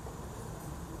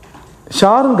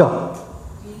ಶಾರ್ಂಗ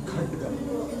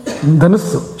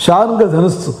ಧನುಸ್ಸು, ಶಾರ್ಂಗ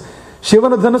ಧನುಸ್ಸು.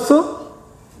 ಶಿವನ ಧನುಸ್ಸು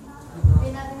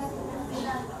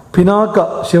ಪಿನಾಕ,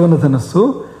 ಶಿವನ ಧನಸ್ಸು.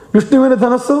 ವಿಷ್ಣುವಿನ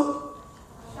ಧನಸ್ಸು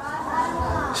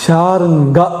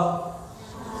ಶಾರ್ಂಗ.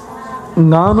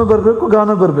 ನಾನು ಬರಬೇಕು,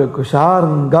 ಗಾನು ಬರಬೇಕು.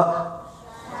 ಶಾರ್ಂಗ,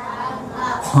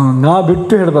 ನಾ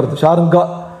ಬಿಟ್ಟು ಹೇಳಬಾರ್ದು. ಶಾರ್ಂಗ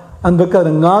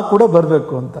ಅನ್ಬೇಕಾದ್ರೆ ನಾ ಕೂಡ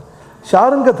ಬರಬೇಕು ಅಂತ.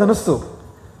 ಶಾರ್ಂಗ ಧನಸ್ಸು.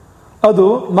 ಅದು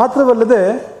ಮಾತ್ರವಲ್ಲದೆ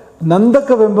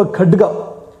ನಂದಕವೆಂಬ ಖಡ್ಗ,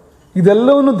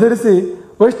 ಇದೆಲ್ಲವನ್ನು ಧರಿಸಿ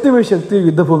ವೈಷ್ಣವಿ ಶಕ್ತಿ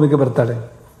ಯುದ್ಧ ಭೂಮಿಗೆ ಬರ್ತಾಳೆ.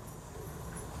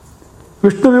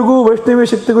 ವಿಷ್ಣುವಿಗೂ ವೈಷ್ಣವಿ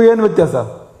ಶಕ್ತಿಗೂ ಏನು ವ್ಯತ್ಯಾಸ?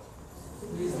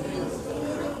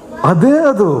 ಅದೇ,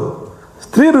 ಅದು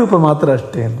ಸ್ತ್ರೀ ರೂಪ ಮಾತ್ರ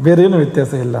ಅಷ್ಟೇ, ಬೇರೆ ಏನು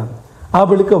ವ್ಯತ್ಯಾಸ ಇಲ್ಲ. ಆ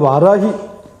ಬಳಿಕ ವಾರಾಹಿ,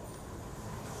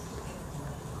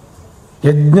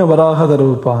 ಯಜ್ಞ ವರಾಹದ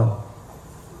ರೂಪ,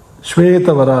 ಶ್ವೇತ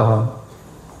ವರಾಹ,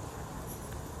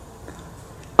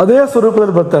 ಅದೇ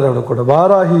ಸ್ವರೂಪದಲ್ಲಿ ಬರ್ತಾಳೆ ಅವಳು ಕೂಡ.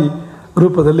 ವಾರಾಹಿ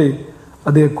ರೂಪದಲ್ಲಿ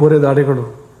ಅದೇ ಕೋರೆ ದಾಡೆಗಳು,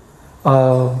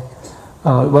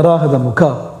 ವರಾಹದ ಮುಖ,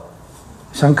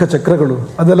 ಶಂಖಚಕ್ರಗಳು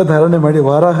ಅದೆಲ್ಲ ಧಾರಣೆ ಮಾಡಿ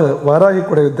ವಾರಾಹಿ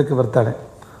ಕೂಡ ಯುದ್ಧಕ್ಕೆ ಬರ್ತಾಳೆ.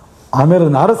 ಆಮೇಲೆ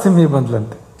ನಾರಸಿಂಹಿ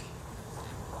ಬಂದ್ಲಂತೆ.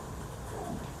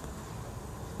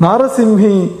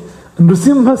 ನಾರಸಿಂಹಿ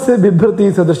ನೃಸಿಂಹಸ್ಯ ಬಿಭ್ರತಿ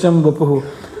ಸದೃಶಂ ವಪುಹು,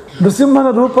 ನೃಸಿಂಹನ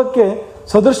ರೂಪಕ್ಕೆ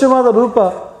ಸದೃಶವಾದ ರೂಪ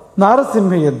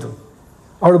ನಾರಸಿಂಹಿಯದ್ದು.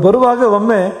 ಅವಳು ಬರುವಾಗ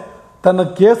ಒಮ್ಮೆ ತನ್ನ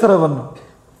ಕೇಸರವನ್ನು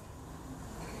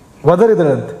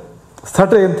ಒದರಿದಳಂತೆ.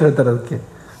 ಸಟೆ ಅಂತ ಹೇಳ್ತಾರೆ ಅದಕ್ಕೆ,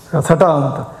 ಸಟ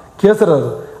ಅಂತ, ಕೇಸರ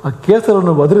ಅದು. ಆ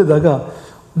ಕೇಸರವನ್ನು ಒದರಿದಾಗ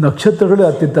ನಕ್ಷತ್ರಗಳೇ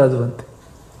ಹತ್ತಿದ್ದಾದುವಂತೆ.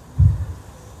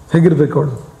 ಹೇಗಿರ್ಬೇಕು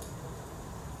ಅವಳು?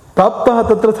 ಪ್ರಾಪ್ತ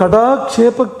ತತ್ರ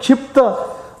ಸಟಾಕ್ಷೇಪ ಕ್ಷಿಪ್ತ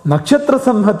ನಕ್ಷತ್ರ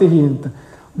ಸಂಹತಿ ಅಂತ.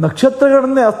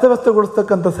 ನಕ್ಷತ್ರಗಳನ್ನೇ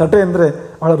ಅಸ್ತವ್ಯಸ್ತಗೊಳಿಸ್ತಕ್ಕಂಥ ಸಟೆ ಅಂದರೆ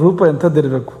ಅವಳ ರೂಪ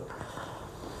ಎಂಥದ್ದಿರಬೇಕು.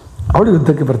 ಅವಳು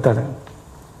ಯುದ್ಧಕ್ಕೆ ಬರ್ತಾಳೆ.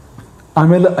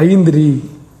 ಆಮೇಲೆ ಐಂದ್ರಿ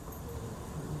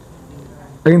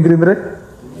ಅಂದರೆ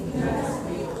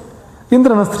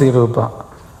ಇಂದ್ರನ ಸ್ತ್ರೀ ರೂಪ.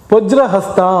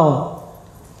 ವಜ್ರಹಸ್ತ,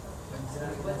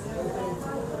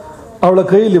 ಅವಳ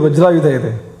ಕೈಯಲ್ಲಿ ವಜ್ರಾಯುಧ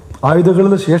ಇದೆ.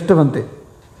 ಆಯುಧಗಳಲ್ಲಿ ಶ್ರೇಷ್ಠವಂತೆ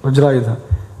ವಜ್ರಾಯುಧ.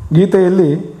 ಗೀತೆಯಲ್ಲಿ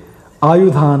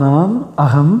ಆಯುಧಾನಾಂ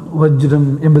ಅಹಂ ವಜ್ರಂ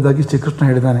ಎಂಬುದಾಗಿ ಶ್ರೀಕೃಷ್ಣ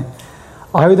ಹೇಳಿದ್ದಾನೆ.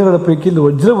 ಆಯುಧಗಳ ಪೈಕಿಯಲ್ಲಿ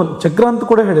ವಜ್ರವನ್ನು, ಚಕ್ರ ಅಂತ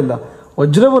ಕೂಡ ಹೇಳಿಲ್ಲ,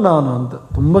 ವಜ್ರವು ನಾನು ಅಂತ.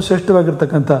 ತುಂಬ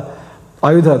ಶ್ರೇಷ್ಠವಾಗಿರ್ತಕ್ಕಂಥ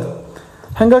ಆಯುಧ ಅದು.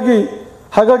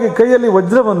 ಹಾಗಾಗಿ ಕೈಯಲ್ಲಿ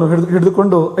ವಜ್ರವನ್ನು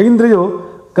ಹಿಡಿದುಕೊಂಡು ಐಂದ್ರಿಯು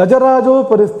ಗಜರಾಜೋ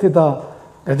ಪರಿಸ್ಥಿತ,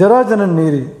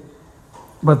 ಗಜರಾಜನನ್ನೀರಿ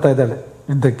ಬರ್ತಾ ಇದ್ದಾಳೆ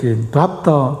ಯುದ್ಧಕ್ಕೆ. ಪ್ರಾಪ್ತ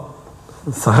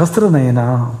ಸಹಸ್ರ ನಯನ,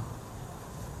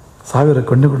 1000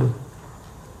 ಕಣ್ಣುಗಳು.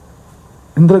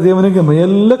 ಇಂದ್ರದೇವನಿಗೆ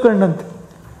ಮೈಯೆಲ್ಲ ಕಣ್ಣಂತೆ,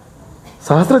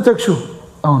 ಸಹಸ್ರ ಚಕ್ಷು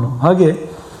ಅವನು. ಹಾಗೆ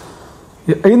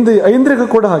ಐಂದ್ರಿಗೂ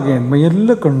ಕೂಡ ಹಾಗೆ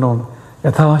ಮೈಯೆಲ್ಲ ಕಣ್ಣು ಅವನು.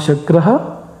 ಯಥಾ ಶಕ್ರ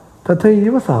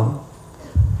ತಥೈವ ಸಾ,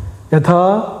 ಯಥಾ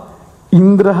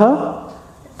ಇಂದ್ರ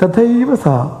ತಥೈವ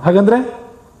ಸಾ. ಹಾಗಂದ್ರೆ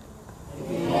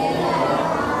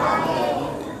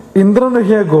ಇಂದ್ರನು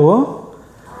ಹೇಗೋ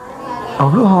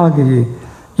ಅವಳು ಹಾಗೆಯೇ.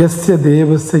 ಯಸ್ಯ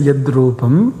ದೇವಸ್ಯ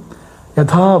ಯದ್ರೂಪಂ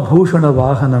ಯಥಾ ಭೂಷಣ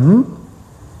ವಾಹನಂ.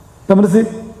 ಗಮನಿಸಿ,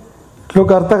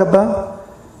 ಶ್ಲೋಕ ಅರ್ಥ ಆಗತ್ತಾ?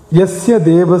 ಯಸ್ಯ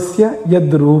ದೇವಸ್ಯ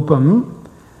ಯದ್ರೂಪಂ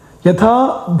ಯಥಾ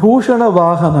ಭೂಷಣ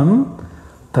ವಾಹನಂ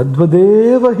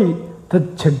ತದ್ವದೇವ ಹಿ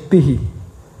ತಚ್ಛಕ್ತಿ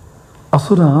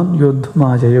ಅಸುರಾನ್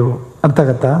ಯೋದ್ಧಮಾಜಯೋ. ಅರ್ಥ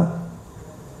ಆಗತ್ತಾ?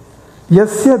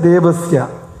 ಯಸ್ಯ ದೇವಸ್ಯ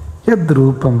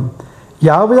ಯದ್ರೂಪಂ,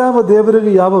 ಯಾವ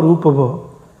ದೇವರಿಗೆ ಯಾವ ರೂಪವೋ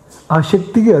ಆ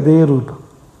ಶಕ್ತಿಗೆ ಅದೇ ರೂಪ.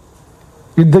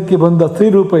 ಯುದ್ಧಕ್ಕೆ ಬಂದ ಸ್ತ್ರೀ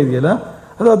ರೂಪ ಇದೆಯಲ್ಲ,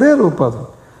 ಅದು ಅದೇ ರೂಪ. ಅದು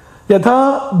ಯಥಾ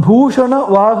ಭೂಷಣ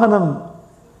ವಾಹನಂ,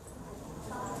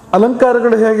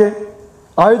 ಅಲಂಕಾರಗಳು ಹೇಗೆ,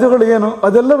 ಆಯುಧಗಳು ಏನು,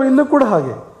 ಅದೆಲ್ಲವೂ ಇಲ್ಲೂ ಕೂಡ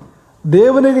ಹಾಗೆ.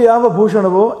 ದೇವನಿಗೆ ಯಾವ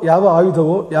ಭೂಷಣವೋ, ಯಾವ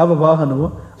ಆಯುಧವೋ, ಯಾವ ವಾಹನವೋ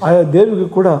ಆಯಾ ದೇವಿಗೂ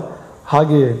ಕೂಡ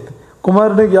ಹಾಗೆಯೇ ಇರುತ್ತೆ.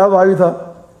 ಕುಮಾರನಿಗೆ ಯಾವ ಆಯುಧ,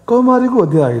 ಕೌಮಾರಿಗೂ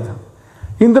ಅದೇ ಆಯುಧ.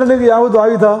 ಇಂದ್ರನಿಗೆ ಯಾವುದು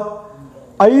ಆಯುಧ,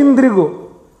 ಐಂದ್ರಿಗೂ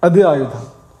ಅದೇ ಆಯುಧ.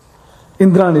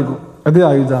 ಇಂದ್ರಾಣಿಗೂ ಅದೇ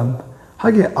ಆಯುಧ ಅಂತ.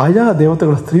 ಹಾಗೆ ಆಯಾ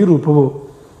ದೇವತೆಗಳ ಸ್ತ್ರೀ ರೂಪವು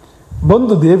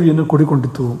ಬಂದು ದೇವಿಯನ್ನು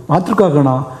ಕೂಡಿಕೊಂಡಿತು. ಮಾತೃಕಾಗಣ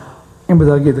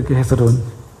ಎಂಬುದಾಗಿ ಇದಕ್ಕೆ ಹೆಸರು.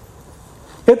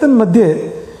 ಏತನ್ಮಧ್ಯೆ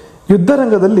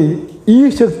ಯುದ್ಧರಂಗದಲ್ಲಿ ಈ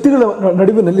ಶಕ್ತಿಗಳ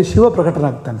ನಡುವಿನಲ್ಲಿ ಶಿವ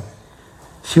ಪ್ರಕಟನಾಗ್ತಾನೆ.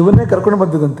 ಶಿವನೇ ಕರ್ಕೊಂಡು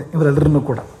ಬಂದಿದ್ದಂತೆ ಇವರೆಲ್ಲರನ್ನೂ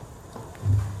ಕೂಡ.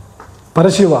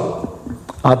 ಪರಶಿವ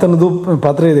ಆತನದು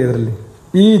ಪಾತ್ರ ಇದೆ ಇದರಲ್ಲಿ.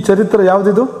 ಈ ಚರಿತ್ರೆ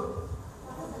ಯಾವುದಿದು?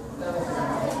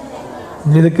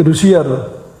 ಇದಕ್ಕೆ ಋಷಿ ಯಾರು?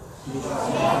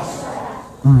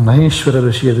 ಮಹೇಶ್ವರ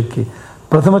ಋಷಿ. ಅದಕ್ಕೆ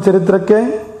ಪ್ರಥಮ ಚರಿತ್ರಕ್ಕೆ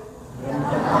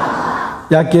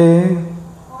ಯಾಕೆ?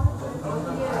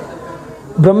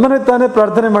 ಬ್ರಹ್ಮನೇ ತಾನೇ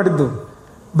ಪ್ರಾರ್ಥನೆ ಮಾಡಿದ್ದು.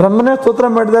 ಬ್ರಹ್ಮನೇ ಸ್ತೋತ್ರ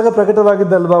ಮಾಡಿದಾಗ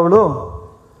ಪ್ರಕಟವಾಗಿದ್ದಲ್ವಾ ಅವಳು?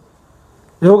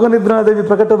 ಯೋಗನಿದ್ರಾದೇವಿ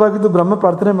ಪ್ರಕಟವಾಗಿದ್ದು ಬ್ರಹ್ಮ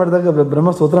ಪ್ರಾರ್ಥನೆ ಮಾಡಿದಾಗ,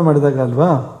 ಬ್ರಹ್ಮ ಸ್ತೋತ್ರ ಮಾಡಿದಾಗ ಅಲ್ವಾ?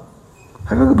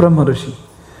 ಹಾಗಾಗಿ ಬ್ರಹ್ಮ ಋಷಿ.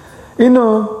 ಇನ್ನು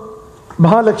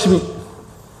ಮಹಾಲಕ್ಷ್ಮಿ,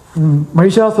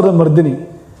 ಮಹಿಷಾಸುರ ಮರ್ದಿನಿ,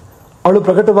 ಅವಳು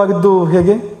ಪ್ರಕಟವಾಗಿದ್ದು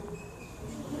ಹೇಗೆ?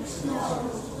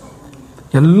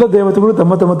 ಎಲ್ಲ ದೇವತೆಗಳು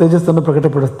ತಮ್ಮ ತಮ್ಮ ತೇಜಸ್ಸನ್ನು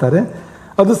ಪ್ರಕಟಪಡಿಸ್ತಾರೆ.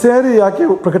 ಅದು ಸೇರಿ ಯಾಕೆ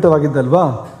ಪ್ರಕಟವಾಗಿದ್ದಲ್ವಾ?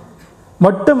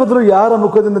 ಮೊಟ್ಟ ಮೊದಲು ಯಾರ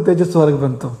ಮುಖದಿಂದ ತೇಜಸ್ಸು ಹೊರಗೆ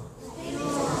ಬಂತು?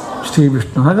 ಶ್ರೀ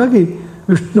ವಿಷ್ಣು. ಹಾಗಾಗಿ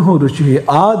ವಿಷ್ಣು ಋಷಿ.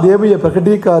 ಆ ದೇವಿಯ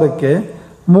ಪ್ರಕಟೀಕಾರಕ್ಕೆ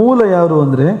ಮೂಲ ಯಾರು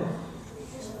ಅಂದರೆ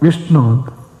ವಿಷ್ಣು.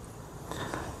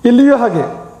 ಇಲ್ಲಿಯೂ ಹಾಗೆ.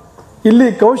 ಇಲ್ಲಿ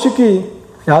ಕೌಶಿಕಿ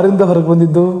ಯಾರಿಂದ ಹೊರಗೆ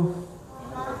ಬಂದಿದ್ದು?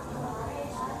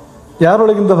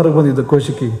 ಯಾರೊಳಗಿಂದ ಹೊರಗೆ ಬಂದಿದ್ದು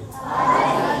ಕೌಶಿಕಿ?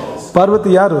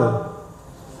 ಪಾರ್ವತಿ ಯಾರು?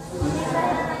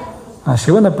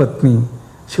 ಶಿವನ ಪತ್ನಿ.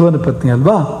 ಶಿವನ ಪತ್ನಿ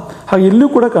ಅಲ್ವಾ? ಹಾಗೆ ಇಲ್ಲೂ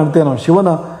ಕೂಡ ಕಾಣ್ತೇವೆ ನಾವು ಶಿವನ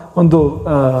ಒಂದು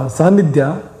ಸಾನ್ನಿಧ್ಯ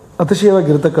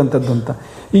ಅತಿಶಯವಾಗಿರ್ತಕ್ಕಂಥದ್ದು ಅಂತ.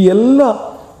 ಈ ಎಲ್ಲ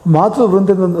ಮಾತೃ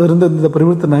ವೃಂದದಿಂದ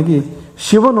ಪರಿವೃತ್ತನಾಗಿ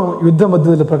ಶಿವನು ಯುದ್ಧ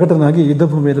ಮಧ್ಯದಲ್ಲಿ ಪ್ರಕಟನಾಗಿ, ಯುದ್ಧ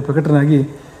ಭೂಮಿಯಲ್ಲಿ ಪ್ರಕಟನಾಗಿ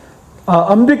ಆ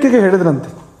ಅಂಬಿಕೆಗೆ ಹೇಳಿದ್ರಂತೆ,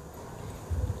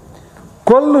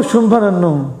 ಕೊಲ್ಲು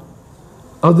ಶುಂಭನನ್ನು,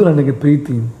 ಅದು ನನಗೆ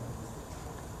ಪ್ರೀತಿ.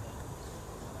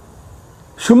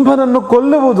 ಶುಂಭನನ್ನು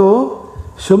ಕೊಲ್ಲುವುದು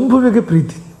ಶಂಭುವಿಗೆ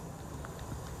ಪ್ರೀತಿ.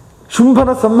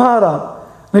 ಶುಂಭನ ಸಂಹಾರ,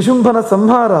 ನಿಶುಂಭನ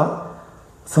ಸಂಹಾರ,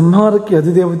 ಸಂಹಾರಕ್ಕೆ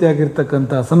ಅಧಿದೇವತೆ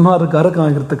ಆಗಿರ್ತಕ್ಕಂಥ, ಸಂಹಾರಕಾರಕ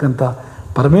ಆಗಿರ್ತಕ್ಕಂಥ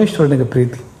ಪರಮೇಶ್ವರನಿಗೆ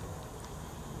ಪ್ರೀತಿ.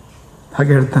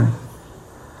 ಹಾಗೆ ಹೇಳ್ತಾನೆ.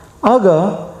 ಆಗ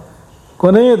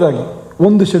ಕೊನೆಯದಾಗಿ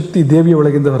ಒಂದು ಶಕ್ತಿ ದೇವಿಯ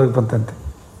ಒಳಗಿಂದ ಹೊರಗೆ ಬಂತಂತೆ.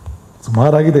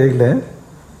 ಸುಮಾರಾಗಿದೆ ಈಗಲೇ.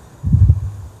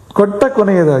 ಕೊಟ್ಟ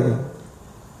ಕೊನೆಯದಾಗಿ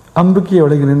ಅಂಬಿಕೆಯ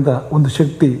ಒಳಗಿನಿಂದ ಒಂದು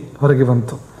ಶಕ್ತಿ ಹೊರಗೆ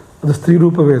ಬಂತು. ಅದು ಸ್ತ್ರೀ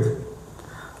ರೂಪವೇ. ಅದು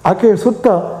ಆಕೆಯ ಸುತ್ತ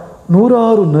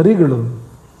 100 ನರಿಗಳು,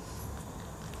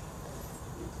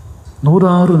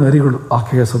 100 ನರಿಗಳು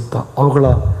ಆಕೆಯ ಸುತ್ತ. ಅವುಗಳ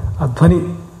ಆ ಧ್ವನಿ,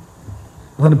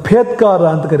 ಅದನ್ನು ಫೇತ್ಕಾರ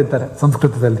ಅಂತ ಕರೀತಾರೆ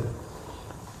ಸಂಸ್ಕೃತದಲ್ಲಿ.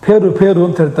 ಫೇರು ಫೇರು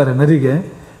ಅಂತ ಹೇಳ್ತಾರೆ ನರಿಗೆ,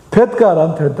 ಫೇತ್ಕಾರ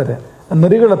ಅಂತ ಹೇಳ್ತಾರೆ.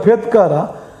 ನರಿಗಳ ಫೇತ್ಕಾರ.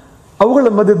 ಅವುಗಳ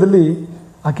ಮಧ್ಯದಲ್ಲಿ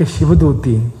ಆಕೆ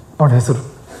ಶಿವದೂತಿ, ಅವಳ ಹೆಸರು.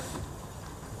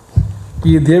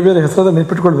 ಈ ದೇವಿಯರ ಹೆಸರನ್ನು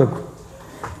ನೆನಪಿಟ್ಕೊಳ್ಬೇಕು.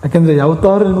 ಯಾಕೆಂದರೆ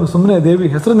ಯಾವತ್ತಾರು ನಿಮಗೆ ಸುಮ್ಮನೆ ದೇವಿ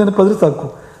ಹೆಸರು ನೆನಪಾದ್ರೆ ಸಾಕು,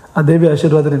 ಆ ದೇವಿಯ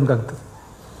ಆಶೀರ್ವಾದ ನಿಮಗಾಗ್ತದೆ.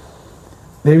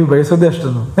 ದೇವಿ ಬಯಸೋದೇ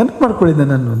ಅಷ್ಟನ್ನು. ನೆನಪು ಮಾಡ್ಕೊಳ್ಳಿದ್ದೆ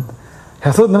ನಾನು ಅಂತ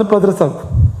ಹೆಸರು ನೆನಪಾದರೆ ಸಾಕು.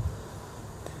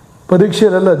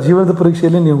 ಪರೀಕ್ಷೆಯಲ್ಲೆಲ್ಲ, ಜೀವನದ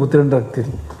ಪರೀಕ್ಷೆಯಲ್ಲಿ ನೀವು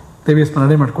ಉತ್ತೀರ್ಣರಾಗ್ತೀರಿ ದೇವಿಯ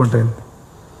ಸ್ಮರಣೆ ಮಾಡಿಕೊಂಡ್ರೆ.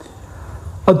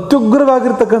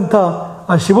 ಅತ್ಯುಗ್ರವಾಗಿರ್ತಕ್ಕಂಥ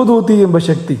ಆ ಶಿವದೂತಿ ಎಂಬ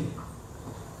ಶಕ್ತಿ,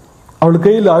 ಅವಳ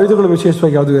ಕೈಯಲ್ಲಿ ಆಯುಧಗಳು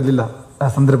ವಿಶೇಷವಾಗಿ ಯಾವುದೂ ಇರಲಿಲ್ಲ ಆ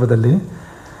ಸಂದರ್ಭದಲ್ಲಿ.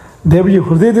 ದೇವಿಯು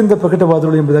ಹೃದಯದಿಂದ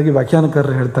ಪ್ರಕಟವಾದಳು ಎಂಬುದಾಗಿ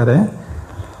ವ್ಯಾಖ್ಯಾನಕಾರರು ಹೇಳ್ತಾರೆ.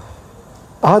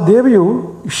 ಆ ದೇವಿಯು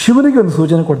ಶಿವನಿಗೆ ಒಂದು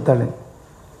ಸೂಚನೆ ಕೊಡ್ತಾಳೆ.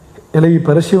 ಎಲ್ಲ ಈ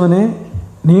ಪರಶಿವನೇ,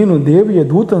 ನೀನು ದೇವಿಯ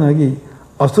ದೂತನಾಗಿ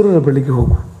ಅಸುರರ ಬಳಿಗೆ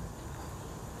ಹೋಗು.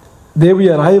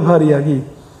 ದೇವಿಯ ರಾಯಭಾರಿಯಾಗಿ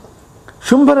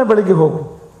ಶುಂಭನ ಬಳಿಗೆ ಹೋಗು.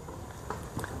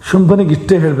 ಶುಂಭನಿಗೆ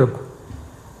ಇಷ್ಟೇ ಹೇಳಬೇಕು,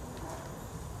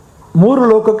 3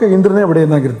 ಲೋಕಕ್ಕೆ ಇಂದ್ರನೇ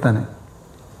ಒಡೆಯನಾಗಿರ್ತಾನೆ.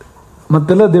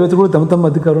 ಮತ್ತೆಲ್ಲ ದೇವತೆಗಳು ತಮ್ಮ ತಮ್ಮ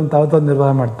ಅಧಿಕಾರವನ್ನು ತಾವು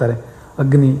ನಿರ್ವಾಹ ಮಾಡ್ತಾರೆ.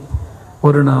 ಅಗ್ನಿ,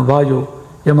 ವರುಣ, ವಾಯು,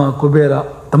 ಯಮ, ಕುಬೇರ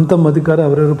ತಮ್ಮ ತಮ್ಮ ಅಧಿಕಾರ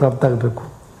ಅವರವರು ಪ್ರಾಪ್ತ ಆಗಬೇಕು.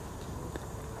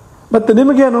 ಮತ್ತು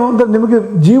ನಿಮಗೇನು ಅಂದರೆ ನಿಮಗೆ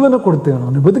ಜೀವನ ಕೊಡ್ತೇವೆ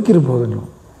ನಾವು, ನೀವು ಬದುಕಿರ್ಬೋದು. ನೀವು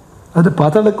ಆದರೆ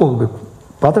ಪಾತಾಳಕ್ಕೆ ಹೋಗಬೇಕು,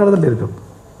 ಪಾತಾಳದಲ್ಲಿ ಇರಬೇಕು,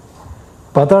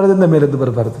 ಪಾತಾಳದಿಂದ ಮೇಲೆದ್ದು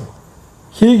ಬರಬಾರದು.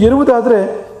 ಹೀಗಿರುವುದಾದರೆ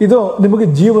ಇದು ನಿಮಗೆ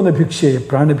ಜೀವನ ಭಿಕ್ಷೆ,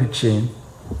 ಪ್ರಾಣ ಭಿಕ್ಷೆ.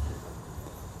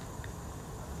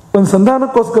 ಒಂದು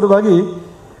ಸಂಧಾನಕ್ಕೋಸ್ಕರವಾಗಿ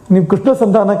ನೀವು ಕೃಷ್ಣ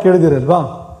ಸಂಧಾನ ಕೇಳಿದಿರಲ್ವಾ?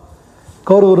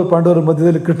 ಕೌರವರು ಪಾಂಡವರ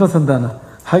ಮಧ್ಯದಲ್ಲಿ ಕೃಷ್ಣ ಸಂಧಾನ.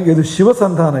 ಹಾಗೆ ಇದು ಶಿವ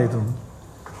ಸಂಧಾನ. ಇದು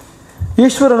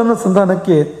ಈಶ್ವರನನ್ನ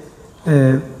ಸಂಧಾನಕ್ಕೆ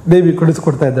ದೇವಿ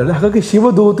ಕಳಿಸಿಕೊಡ್ತಾ ಇದ್ದಾಳೆ. ಹಾಗಾಗಿ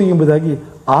ಶಿವದೂತಿ ಎಂಬುದಾಗಿ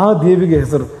ಆ ದೇವಿಗೆ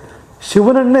ಹೆಸರು.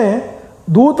 ಶಿವನನ್ನೇ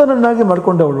ದೂತನನ್ನಾಗಿ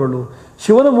ಮಾಡಿಕೊಂಡವಳು,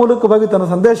 ಶಿವನ ಮೂಲಕವಾಗಿ ತನ್ನ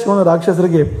ಸಂದೇಶವನ್ನು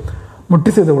ರಾಕ್ಷಸರಿಗೆ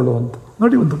ಮುಟ್ಟಿಸಿದವಳು ಅಂತ.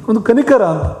 ನೋಡಿ, ಒಂದು ಕನಿಕರ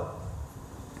ಅಂತ.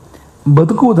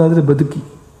 ಬದುಕುವುದಾದರೆ ಬದುಕಿ,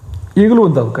 ಈಗಲೂ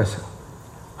ಒಂದು ಅವಕಾಶ.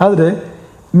 ಆದರೆ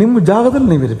ನಿಮ್ಮ ಜಾಗದಲ್ಲಿ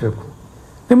ನೀವಿರಬೇಕು.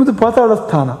 ನಿಮ್ಮದು ಪಾತಾಳ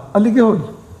ಸ್ಥಾನ, ಅಲ್ಲಿಗೆ ಹೋಗಿ.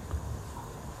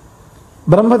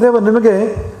 ಬ್ರಹ್ಮದೇವ ನಿಮಗೆ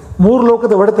 3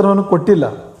 ಲೋಕದ ಒಡೆತನವನ್ನು ಕೊಟ್ಟಿಲ್ಲ,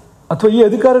 ಅಥವಾ ಈ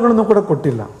ಅಧಿಕಾರಗಳನ್ನು ಕೂಡ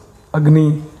ಕೊಟ್ಟಿಲ್ಲ. ಅಗ್ನಿ,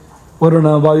 ವರುಣ,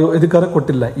 ವಾಯು ಅಧಿಕಾರ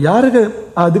ಕೊಟ್ಟಿಲ್ಲ. ಯಾರಿಗೆ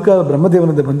ಆ ಅಧಿಕಾರ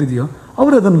ಬ್ರಹ್ಮದೇವನಿಂದ ಬಂದಿದೆಯೋ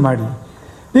ಅವರು ಅದನ್ನು ಮಾಡಿ.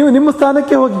 ನೀವು ನಿಮ್ಮ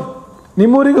ಸ್ಥಾನಕ್ಕೆ ಹೋಗಿ,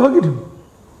 ನಿಮ್ಮೂರಿಗೆ ಹೋಗಿ ನೀವು.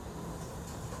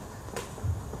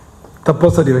 ತಪ್ಪೋ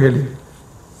ಸರಿಯೋ ಹೇಳಿ?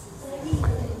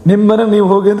 ನಿಮ್ಮನೆ ನೀವು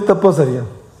ಹೋಗಿ ಅಂತ ತಪ್ಪೋ ಸರಿಯೋ?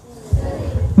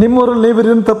 ನಿಮ್ಮೂರಲ್ಲಿ ನೀವಿರಿ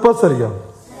ತಪ್ಪೋ ಸರಿಯೋ?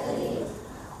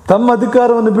 ತಮ್ಮ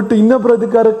ಅಧಿಕಾರವನ್ನು ಬಿಟ್ಟು ಇನ್ನೊಬ್ಬರ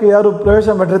ಅಧಿಕಾರಕ್ಕೆ ಯಾರು ಪ್ರವೇಶ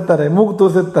ಮಾಡಿರ್ತಾರೆ, ಮೂಗು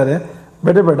ತೋರಿಸಿರ್ತಾರೆ,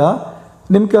 ಬೇಡ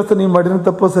ನಿಮ್ಮ ಕೆಲಸ ನೀವು ಮಾಡಿರೋ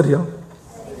ತಪ್ಪೋ ಸರಿಯೋ?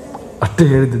 ಅಷ್ಟೇ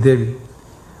ಹೇಳಿದ್ದು ದೇವಿ.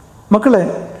 ಮಕ್ಕಳೇ,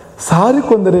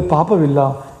 ಸಾರಿಕೊಂದರೆ ಪಾಪವಿಲ್ಲ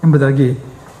ಎಂಬುದಾಗಿ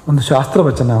ಒಂದು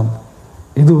ಶಾಸ್ತ್ರವಚನ.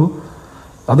 ಇದು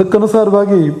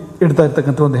ಅದಕ್ಕನುಸಾರವಾಗಿ ಇಡ್ತಾ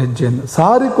ಇರ್ತಕ್ಕಂಥ ಒಂದು ಹೆಜ್ಜೆಯನ್ನು.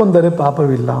 ಸಾರಿಕೊಂದರೆ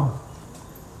ಪಾಪವಿಲ್ಲ.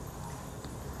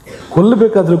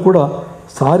 ಕೊಲ್ಲಬೇಕಾದ್ರೂ ಕೂಡ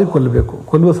ಸಾರಿ ಕೊಲ್ಲಬೇಕು.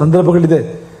 ಕೊಲ್ಲುವ ಸಂದರ್ಭಗಳಿದೆ,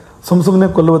 ಸುಮ್ಮನೆ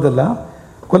ಕೊಲ್ಲುವುದಲ್ಲ,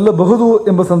 ಕೊಲ್ಲಬಹುದು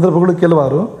ಎಂಬ ಸಂದರ್ಭಗಳು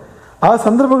ಕೆಲವಾರು. ಆ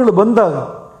ಸಂದರ್ಭಗಳು ಬಂದಾಗ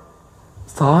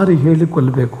ಸಾರಿ ಹೇಳಿ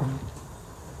ಕೊಲ್ಲಬೇಕು.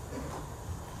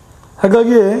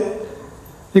 ಹಾಗಾಗಿಯೇ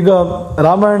ಈಗ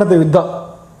ರಾಮಾಯಣದ ಯುದ್ಧ,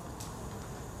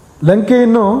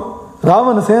 ಲಂಕೆಯನ್ನು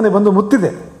ರಾವಣ ಸೇನೆ ಬಂದು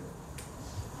ಮುತ್ತಿದೆ.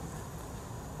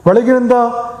 ಒಳಗಿನಿಂದ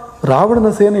ರಾವಣನ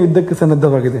ಸೇನೆ ಯುದ್ಧಕ್ಕೆ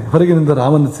ಸನ್ನದ್ಧವಾಗಿದೆ, ಹೊರಗಿನಿಂದ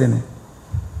ರಾಮನ ಸೇನೆ.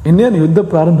 ಇನ್ನೇನು ಯುದ್ಧ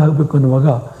ಪ್ರಾರಂಭ ಆಗಬೇಕು ಅನ್ನುವಾಗ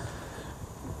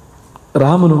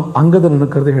ರಾಮನು ಅಂಗದನನ್ನು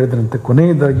ಕರೆದು ಹೇಳಿದರಂತೆ,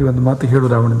 ಕೊನೆಯದಾಗಿ ಒಂದು ಮಾತು ಹೇಳು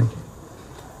ರಾವಣನಿಗೆ,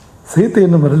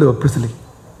 ಸೀತೆಯನ್ನು ಮರಳಿ ಒಪ್ಪಿಸಲಿ.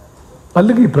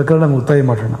 ಅಲ್ಲಿಗೆ ಈ ಪ್ರಕರಣ ಮುಕ್ತಾಯ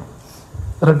ಮಾಡೋಣ.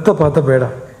 ರಕ್ತಪಾತ ಬೇಡ,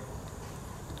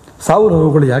 ಸಾವು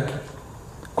ನೋವುಗಳು ಯಾಕೆ.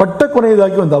 ಕೊಟ್ಟ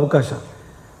ಕೊನೆಯದಾಗಿ ಒಂದು ಅವಕಾಶ,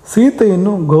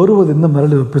 ಸೀತೆಯನ್ನು ಗೌರವದಿಂದ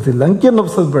ಮರಳಿ ಒಪ್ಪಿಸಲಿ. ಲಂಕೆಯನ್ನು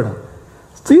ಒಪ್ಪಿಸೋದು ಬೇಡ,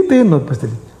 ಸೀತೆಯನ್ನು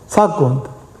ಒಪ್ಪಿಸಲಿ ಸಾಕು ಅಂತ.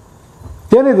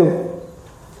 ಏನಿದು?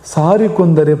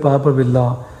 ಸಾರಿಕೊಂದರೆ ಪಾಪವಿಲ್ಲ.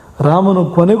 ರಾಮನು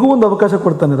ಕೊನೆಗೂ ಒಂದು ಅವಕಾಶ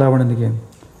ಕೊಡ್ತಾನೆ ರಾವಣನಿಗೆ.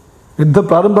 ಯುದ್ಧ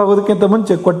ಪ್ರಾರಂಭ ಆಗೋದಕ್ಕಿಂತ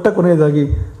ಮುಂಚೆ ಕೊಟ್ಟ ಕೊನೆಯದಾಗಿ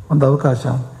ಒಂದು ಅವಕಾಶ.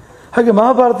 ಹಾಗೆ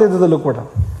ಮಹಾಭಾರತ ಯುದ್ಧದಲ್ಲೂ ಕೂಡ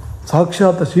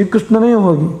ಸಾಕ್ಷಾತ್ ಶ್ರೀಕೃಷ್ಣನೇ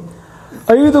ಹೋಗಿ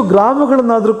 5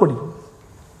 ಗ್ರಾಮಗಳನ್ನಾದರೂ ಕೊಡಿ,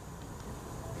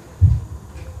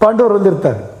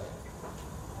 ಪಾಂಡವರಲ್ಲಿರ್ತಾರೆ.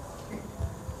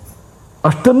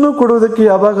 ಅಷ್ಟನ್ನೂ ಕೊಡುವುದಕ್ಕೆ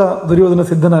ಯಾವಾಗ ದುರ್ಯೋಧನ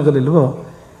ಸಿದ್ಧನಾಗಲಿಲ್ವೋ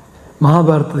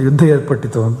ಮಹಾಭಾರತದ ಯುದ್ಧ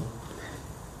ಏರ್ಪಟ್ಟಿತು.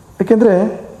 ಯಾಕೆಂದರೆ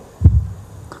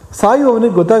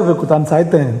ಸಾಯುವವನಿಗೆ ಗೊತ್ತಾಗಬೇಕು ತಾನು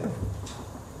ಸಾಯ್ತೇನೆ ಅಂತ.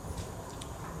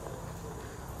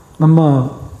 ನಮ್ಮ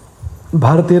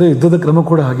ಭಾರತೀಯರ ಯುದ್ಧದ ಕ್ರಮ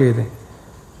ಕೂಡ ಹಾಗೇ ಇದೆ.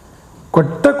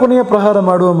 ಕೊಟ್ಟ ಕೊನೆಯ ಪ್ರಹಾರ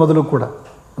ಮಾಡುವ ಮೊದಲು ಕೂಡ,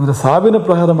 ಅಂದರೆ ಸಾವಿನ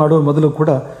ಪ್ರಹಾರ ಮಾಡುವ ಮೊದಲು ಕೂಡ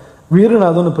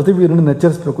ವೀರನಾದವನು ಪ್ರತಿ ವೀರನನ್ನು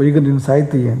ಎಚ್ಚರಿಸಬೇಕು, ಈಗ ನೀನು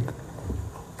ಸಾಯ್ತೀಯ ಅಂತ.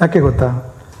 ಯಾಕೆ ಗೊತ್ತಾ?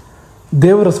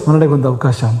 ದೇವರ ಸ್ಮರಣೆಗೊಂದು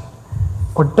ಅವಕಾಶ.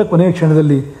 ಕೊಟ್ಟ ಕೊನೆಯ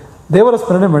ಕ್ಷಣದಲ್ಲಿ ದೇವರ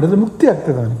ಸ್ಮರಣೆ ಮಾಡಿದರೆ ಮುಕ್ತಿ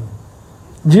ಆಗ್ತದೆ ಅವನಿಗೆ,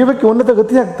 ಜೀವಕ್ಕೆ ಉನ್ನತ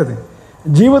ಗತಿ ಆಗ್ತದೆ.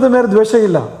 ಜೀವದ ಮೇಲೆ ದ್ವೇಷ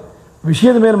ಇಲ್ಲ,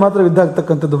 ವಿಷಯದ ಮೇಲೆ ಮಾತ್ರ ಯುದ್ಧ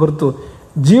ಆಗ್ತಕ್ಕಂಥದ್ದು ಹೊರತು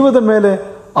ಜೀವದ ಮೇಲೆ,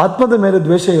 ಆತ್ಮದ ಮೇಲೆ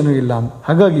ದ್ವೇಷ ಏನೂ ಇಲ್ಲ.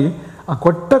 ಹಾಗಾಗಿ ಆ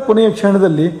ಕೊಟ್ಟ ಕೊನೆಯ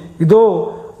ಕ್ಷಣದಲ್ಲಿ ಇದೋ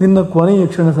ನಿನ್ನ ಕೊನೆಯ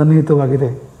ಕ್ಷಣ ಸನ್ನಿಹಿತವಾಗಿದೆ,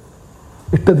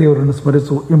 ಇಷ್ಟ ದೇವರನ್ನು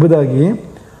ಸ್ಮರಿಸು ಎಂಬುದಾಗಿ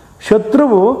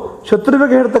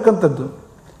ಶತ್ರುವಿಗೆ ಹೇಳ್ತಕ್ಕಂಥದ್ದು,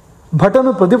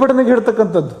 ಭಟನು ಪ್ರತಿಭಟನೆಗೆ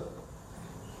ಹೇಳ್ತಕ್ಕಂಥದ್ದು.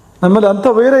 ನಮ್ಮಲ್ಲಿ ಅಂಥ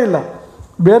ವೈರ ಇಲ್ಲ.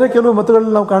 ಬೇರೆ ಕೆಲವು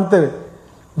ಮತಗಳಲ್ಲಿ ನಾವು ಕಾಣ್ತೇವೆ,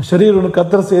 ಶರೀರವನ್ನು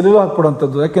ಕತ್ತರಿಸಿ ಎಲ್ಲೆಲ್ಲೋ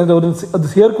ಹಾಕ್ಕೊಡುವಂಥದ್ದು. ಯಾಕೆಂದರೆ ಅದು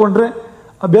ಸೇರಿಕೊಂಡ್ರೆ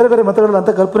ಬೇರೆ ಬೇರೆ ಮತಗಳಲ್ಲಿ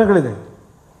ಅಂಥ ಕಲ್ಪನೆಗಳಿದೆ.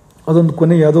 ಅದೊಂದು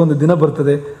ಕೊನೆ ಯಾವುದೋ ಒಂದು ದಿನ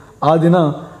ಬರ್ತದೆ, ಆ ದಿನ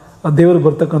ದೇವರು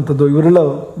ಬರ್ತಕ್ಕಂಥದ್ದು. ಇವರೆಲ್ಲ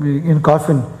ಏನು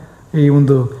ಕಾಫಿನ್, ಈ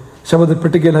ಒಂದು ಶವದ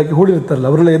ಪೆಟ್ಟಿಗೆಯಲ್ಲಿ ಹಾಕಿ ಹೂಡಿರ್ತಾರಲ್ಲ,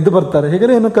 ಅವರೆಲ್ಲ ಎದ್ದು ಬರ್ತಾರೆ,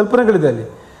 ಹೀಗೆಲ್ಲ ಏನೋ ಕಲ್ಪನೆಗಳಿದೆ ಅಲ್ಲಿ.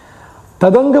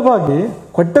 ತದಂಗವಾಗಿ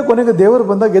ಕೊಟ್ಟ ಕೊನೆಗೆ ದೇವರು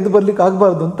ಬಂದಾಗ ಎದ್ದು ಬರ್ಲಿಕ್ಕೆ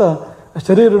ಆಗಬಾರ್ದು ಅಂತ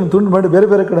ಶರೀರವನ್ನು ತುಂಡು ಮಾಡಿ ಬೇರೆ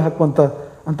ಬೇರೆ ಕಡೆ ಹಾಕುವಂಥ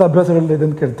ಅಭ್ಯಾಸಗಳೆಲ್ಲ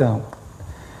ಇದನ್ನು ಕೇಳ್ತೇವೆ ನಾವು.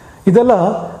 ಇದೆಲ್ಲ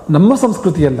ನಮ್ಮ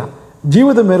ಸಂಸ್ಕೃತಿಯಲ್ಲ,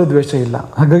 ಜೀವದ ಮೇಲೆ ದ್ವೇಷ ಇಲ್ಲ.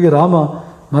 ಹಾಗಾಗಿ ರಾಮ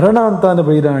ಮರಣ ಅಂತಾನೆ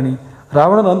ಬೈರಾಣಿ,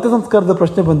 ರಾವಣನ ಅಂತ್ಯ ಸಂಸ್ಕಾರದ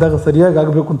ಪ್ರಶ್ನೆ ಬಂದಾಗ ಸರಿಯಾಗಿ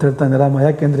ಆಗಬೇಕು ಅಂತ ಹೇಳ್ತಾನೆ ರಾಮ.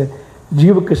 ಯಾಕೆಂದರೆ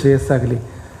ಜೀವಕ್ಕೆ ಶ್ರೇಯಸ್ಸಾಗಲಿ,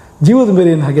 ಜೀವದ ಮೇಲೆ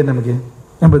ಏನು ಹಾಗೆ ನಮಗೆ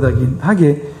ಎಂಬುದಾಗಿ. ಹಾಗೆ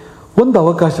ಒಂದು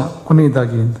ಅವಕಾಶ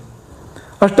ಕೊನೆಯದಾಗಿ ಎಂದು.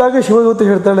 ಅಷ್ಟಾಗಿ ಶಿವದೂತಿ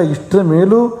ಹೇಳ್ತಾಳೆ, ಇಷ್ಟರ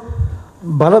ಮೇಲೂ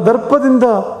ಬಲದರ್ಪದಿಂದ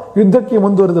ಯುದ್ಧಕ್ಕೆ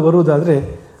ಮುಂದುವರೆದು ಬರುವುದಾದರೆ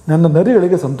ನನ್ನ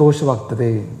ನರಿಗಳಿಗೆ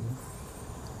ಸಂತೋಷವಾಗ್ತದೆ,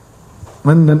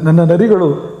 ನನ್ನ ನರಿಗಳು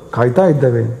ಕಾಯ್ತಾ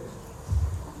ಇದ್ದಾವೆ.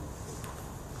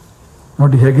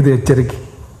 ನೋಡಿ ಹೇಗಿದೆ ಎಚ್ಚರಿಕೆ.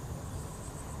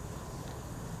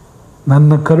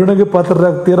 ನನ್ನ ಕರುಣೆಗೆ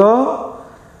ಪಾತ್ರರಾಗ್ತೀರೋ,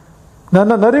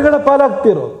 ನನ್ನ ನರಿಗಳ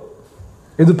ಪಾಲಾಗ್ತೀರೋ?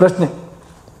 ಇದು ಪ್ರಶ್ನೆ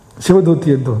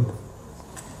ಶಿವದೂತಿಯದ್ದು ಅಂತ.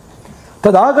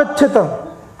 ತದಾಗಚ್ಚತ,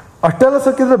 ಅಷ್ಟೆಲ್ಲ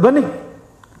ಸಕ್ಕಿದ್ರೆ ಬನ್ನಿ.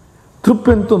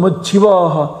 ತೃಪ್ಯಂತು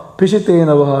ಮಚ್ಚಿವಾಹ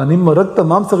ಪಿಶಿತೇನವಹ, ನಿಮ್ಮ ರಕ್ತ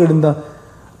ಮಾಂಸಗಳಿಂದ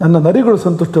ನನ್ನ ನರಿಗಳು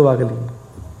ಸಂತುಷ್ಟವಾಗಲಿ.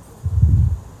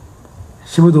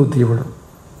 ಶಿವದೂತಿಯವಳು.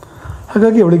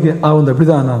 ಹಾಗಾಗಿ ಅವಳಿಗೆ ಆ ಒಂದು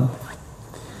ಅಭಿಧಾನ.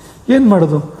 ಏನು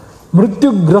ಮಾಡೋದು?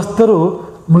 ಮೃತ್ಯುಗ್ರಸ್ತರು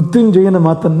ಮೃತ್ಯುಂಜಯನ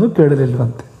ಮಾತನ್ನು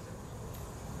ಕೇಳಲಿಲ್ವಂತೆ.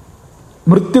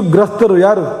 ಮೃತ್ಯುಗ್ರಸ್ತರು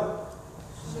ಯಾರು?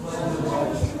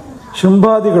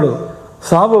 ಶುಂಭಾದಿಗಳು.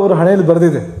 ಸಾವು ಅವರ ಹಣೆಯಲ್ಲಿ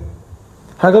ಬರೆದಿದೆ.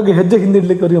 ಹಾಗಾಗಿ ಹೆಜ್ಜೆ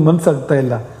ಹಿಂದಿಡ್ಲಿಕ್ಕೆ ಅವರಿಗೆ ಮನಸ್ಸಾಗ್ತಾ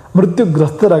ಇಲ್ಲ,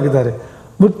 ಮೃತ್ಯುಗ್ರಸ್ತರಾಗಿದ್ದಾರೆ.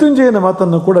 ಮೃತ್ಯುಂಜಯನ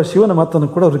ಮಾತನ್ನು ಕೂಡ, ಶಿವನ ಮಾತನ್ನು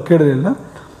ಕೂಡ ಅವರು ಕೇಳಲಿಲ್ಲ.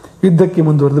 ಯುದ್ಧಕ್ಕೆ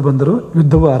ಮುಂದುವರೆದು ಬಂದರು.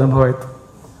 ಯುದ್ಧವೂ ಆರಂಭವಾಯಿತು.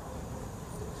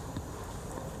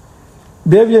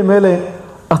 ದೇವಿಯ ಮೇಲೆ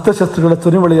ಅಸ್ತ್ರಶಸ್ತ್ರಗಳ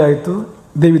ಸುರಿಮಳೆಯಾಯಿತು.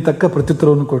 ದೇವಿ ತಕ್ಕ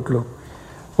ಪ್ರತ್ಯುತ್ತರವನ್ನು ಕೊಟ್ಟಳು.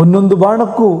 ಒಂದೊಂದು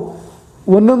ಬಾಣಕ್ಕೂ,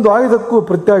 ಒಂದೊಂದು ಆಯುಧಕ್ಕೂ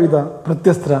ಪ್ರತ್ಯಾಯುಧ,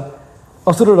 ಪ್ರತ್ಯಸ್ತ್ರ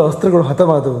ಅಸುರರ ಅಸ್ತ್ರಗಳು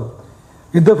ಹತವಾದವು.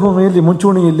 ಯುದ್ಧಭೂಮಿಯಲ್ಲಿ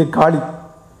ಮುಂಚೂಣಿಯಲ್ಲಿ ಕಾಳಿ,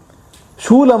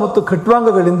 ಶೂಲ ಮತ್ತು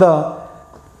ಖಟ್ವಾಂಗಗಳಿಂದ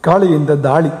ಕಾಳಿಯಿಂದ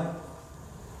ದಾಳಿ.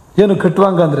 ಏನು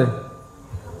ಖಟ್ವಾಂಗ ಅಂದರೆ?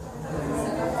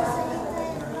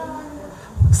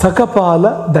 ಸಕಪಾಲ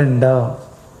ದಂಡ.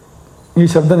 ಈ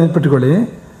ಶಬ್ದ ನೆನ್ಪಿಟ್ಟುಕೊಳ್ಳಿ.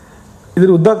 ಇದ್ರ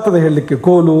ಉದ್ದಾಗ್ತದೆ ಹೇಳಲಿಕ್ಕೆ.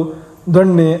 ಕೋಲು,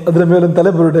 ದೊಣ್ಣೆ, ಅದರ ಮೇಲೊಂದು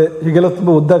ತಲೆಬುರುಡೆ, ಹೀಗೆಲ್ಲ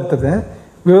ತುಂಬ ಉದ್ದಾಗ್ತದೆ.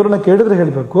 ವಿವರಣೆ ಕೇಳಿದ್ರೆ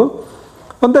ಹೇಳಬೇಕು.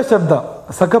 ಒಂದೇ ಶಬ್ದ,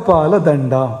 ಸಕಪಾಲ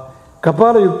ದಂಡ,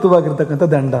 ಕಪಾಲಯುಕ್ತವಾಗಿರ್ತಕ್ಕಂಥ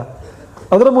ದಂಡ.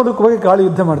 ಅದರ ಮೂಲಕವಾಗಿ ಕಾಳಿ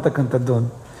ಯುದ್ಧ ಮಾಡ್ತಕ್ಕಂಥದ್ದು.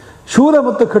 ಶೂಲ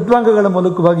ಮತ್ತು ಖಟ್ವಾಂಗಗಳ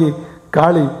ಮೂಲಕವಾಗಿ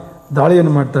ಕಾಳಿ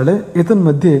ದಾಳಿಯನ್ನು ಮಾಡ್ತಾಳೆ. ಈತನ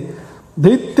ಮಧ್ಯೆ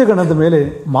ದೈತ್ಯಗಣದ ಮೇಲೆ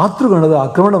ಮಾತೃಗಣದ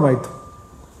ಆಕ್ರಮಣವಾಯಿತು.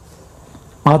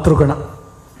 ಮಾತೃಗಣ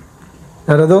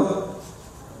ಯಾರದು?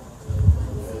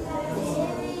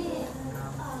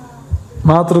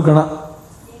 ಮಾತೃಗಣ,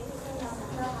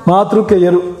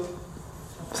 ಮಾತೃಕೆಯರು,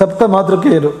 ಸಪ್ತ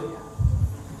ಮಾತೃಕೆಯರು.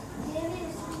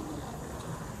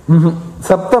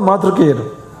 ಸಪ್ತ ಮಾತೃಕೆಯರು.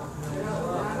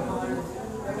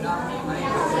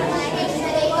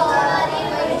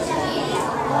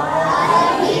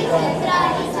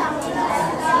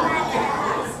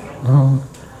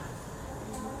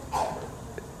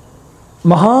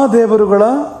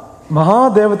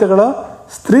 ಮಹಾದೇವತೆಗಳ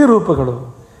ಸ್ತ್ರೀ ರೂಪಗಳು.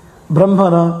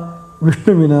 ಬ್ರಹ್ಮನ,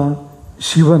 ವಿಷ್ಣುವಿನ,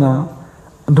 ಶಿವನ,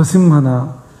 ನೃಸಿಂಹನ,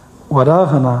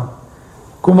 ವರಾಹನ,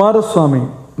 ಕುಮಾರಸ್ವಾಮಿ,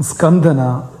 ಸ್ಕಂದನ,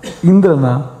 ಇಂದ್ರನ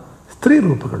ಸ್ತ್ರೀ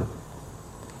ರೂಪಗಳು.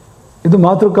 ಇದು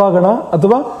ಮಾತೃಕಾಗಣ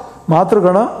ಅಥವಾ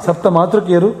ಮಾತೃಗಣ, ಸಪ್ತ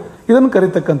ಮಾತೃಕೆಯರು ಇದನ್ನು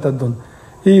ಕರೀತಕ್ಕಂಥದ್ದು.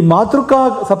 ಈ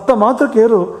ಸಪ್ತ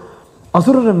ಮಾತೃಕೆಯರು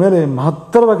ಅಸುರರ ಮೇಲೆ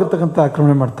ಮಹತ್ತರವಾಗಿರ್ತಕ್ಕಂಥ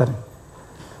ಆಕ್ರಮಣ ಮಾಡ್ತಾರೆ.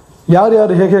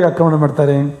 ಯಾರ್ಯಾರು ಹೇಗೆ ಆಕ್ರಮಣ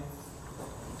ಮಾಡ್ತಾರೆ?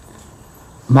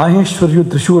 ಮಾಹೇಶ್ವರಿಯು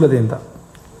ತ್ರಿಶೂಲದಿಂದ,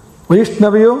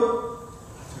 ವೈಷ್ಣವಿಯು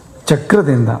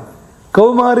ಚಕ್ರದಿಂದ,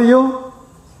 ಕೌಮಾರಿಯು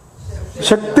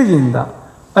ಶಕ್ತಿಯಿಂದ,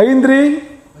 ಐಂದ್ರಿ,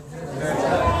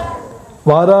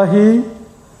 ವಾರಾಹಿ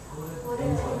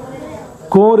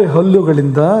ಕೋರೆ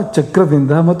ಹಲ್ಲುಗಳಿಂದ,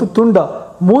 ಚಕ್ರದಿಂದ ಮತ್ತು ತುಂಡ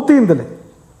ಮೂತಿಯಿಂದಲೇ,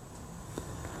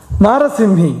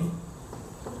 ನಾರಸಿಂಹಿ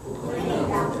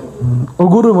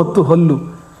ಉಗುರು ಮತ್ತು ಹಲ್ಲು,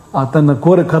 ತನ್ನ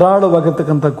ಕೋರೆ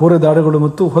ಕರಾಳವಾಗಿರ್ತಕ್ಕಂಥ ಕೋರೆ ದಾಡುಗಳು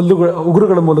ಮತ್ತು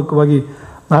ಉಗುರುಗಳ ಮೂಲಕವಾಗಿ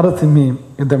ನಾರಸಿಂಹಿ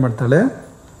ಯುದ್ಧ ಮಾಡ್ತಾಳೆ.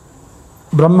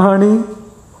 ಬ್ರಹ್ಮಾಣಿ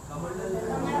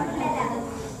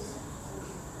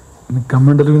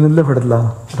ಕಮಂಡಲುವಿನಲ್ಲೇ ಹೊಡೆದ್ಲ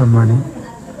ಬ್ರಹ್ಮಾಣಿ.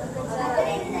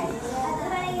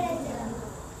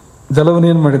 ಜಲವನ್ನು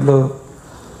ಏನು ಮಾಡಿದ್ಲು?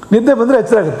 ನಿದ್ದೆ ಬಂದರೆ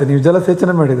ಎಚ್ಚರ ಆಗುತ್ತೆ. ನೀವು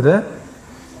ಜಲಸೇಚನೆ ಮಾಡಿದರೆ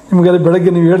ನಿಮಗೆಲ್ಲ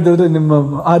ಬೆಳಗ್ಗೆ ನೀವು ಹೇಳ್ದಿದ್ರೆ ನಿಮ್ಮ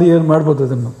ಆರಿ ಏನು ಮಾಡ್ಬೋದು,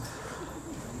 ಅದನ್ನು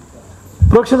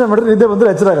ಪ್ರೋಕ್ಷಣೆ ಮಾಡಿದ್ರೆ ನಿದ್ದೆ ಬಂದರೆ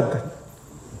ಎಚ್ಚರ ಆಗತ್ತೆ.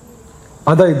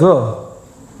 ಇದು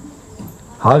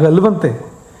ಹಾಗಲ್ವಂತೆ.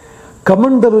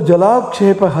 ಕಮಂಡಲು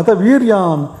ಜಲಾಕ್ಷೇಪ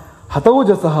ಹತವೀರ್ಯಾನ್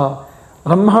ಹತೌಜಸಃ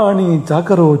ಬ್ರಹ್ಮಾಣಿ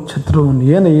ಚಾಕರೋ ಛತ್ರೂನ್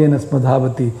ಏನ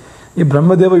ಸ್ಮಧಾವತಿ. ಈ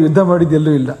ಬ್ರಹ್ಮದೇವ ಯುದ್ಧ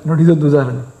ಮಾಡಿದ್ದೆಲ್ಲೂ ಇಲ್ಲ ನೋಡಿ. ಇದೊಂದು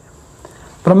ಉದಾಹರಣೆ.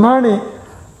 ಬ್ರಹ್ಮಾಣಿ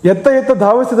ಎತ್ತ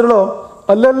ಧಾವಿಸಿದಳೋ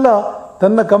ಅಲ್ಲೆಲ್ಲ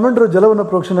ತನ್ನ ಕಮಂಡರ ಜಲವನ್ನು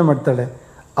ಪ್ರೋಕ್ಷಣೆ ಮಾಡ್ತಾಳೆ.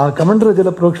 ಆ ಕಮಂಡರ ಜಲ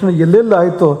ಪ್ರೋಕ್ಷಣೆ ಎಲ್ಲೆಲ್ಲ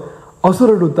ಆಯಿತೋ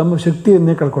ಅಸುರರು ತಮ್ಮ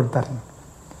ಶಕ್ತಿಯನ್ನೇ ಕಳ್ಕೊಳ್ತಾರೆ.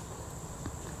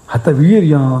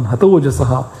 ಹತವೀರ್ಯಾನ್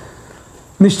ಹತೋಜಸಃ,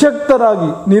 ನಿಶ್ಶಕ್ತರಾಗಿ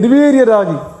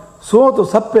ನಿರ್ವೀರ್ಯರಾಗಿ ಸೋತು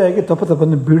ಸಪ್ಪೆಯಾಗಿ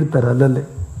ತಪ್ಪನ್ನು ಬೀಳ್ತಾರೆ ಅಲ್ಲಲ್ಲೇ.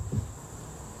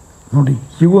 ನೋಡಿ,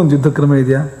 ಹೀಗೂ ಒಂದು ಯುದ್ಧ ಕ್ರಮ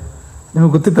ಇದೆಯಾ?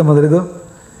 ನಿಮಗೆ ಗೊತ್ತಿತ್ತ ಮೊದಲು ಇದು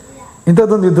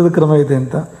ಇಂಥದ್ದೊಂದು ಯುದ್ಧದ ಕ್ರಮ ಇದೆ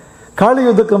ಅಂತ? ಕಾಳಿ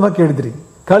ಯುದ್ಧ ಕ್ರಮ ಕೇಳಿದ್ರಿ.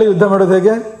 ಕಾಳಿ ಯುದ್ಧ ಮಾಡೋದು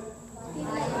ಹೇಗೆ?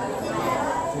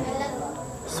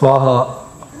 ಸ್ವಾಹ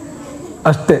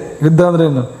ಅಷ್ಟೇ. ಯುದ್ಧ ಅಂದ್ರೆ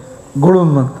ಏನು?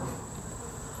 ಗುಳುಮ್ ಅಂತ.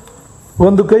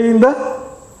 ಒಂದು ಕೈಯಿಂದ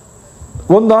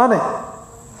ಒಂದು ಆನೆ,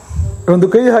 ಒಂದು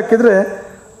ಕೈ ಹಾಕಿದರೆ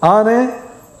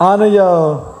ಆನೆಯ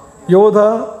ಯೋಧ,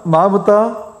 ಮಾವುತ,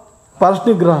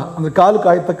 ಪಾರ್ಶ್ನಿಗ್ರಹ ಅಂದರೆ ಕಾಲು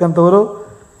ಕಾಯ್ತಕ್ಕಂಥವರು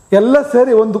ಎಲ್ಲ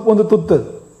ಸೇರಿ ಒಂದು ತುತ್ತು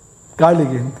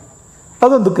ಕಾಳಿಗೆ ಅಂತ.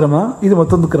 ಅದೊಂದು ಕ್ರಮ. ಇದು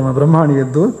ಮತ್ತೊಂದು ಕ್ರಮ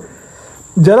ಬ್ರಹ್ಮಾಣಿಯದ್ದು.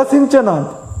 ಜಲಸಿಂಚನ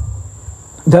ಅಂತ,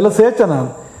 ಜಲಸೇಚನ,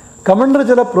 ಕಮಂಡಲ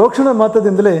ಜಲ ಪ್ರೋಕ್ಷಣ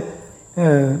ಮಾತ್ರದಿಂದಲೇ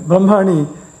ಬ್ರಹ್ಮಾಣಿ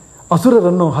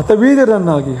ಅಸುರರನ್ನು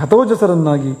ಹತವೀರ್ಯರನ್ನಾಗಿ,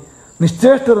 ಹತೋಜಸರನ್ನಾಗಿ,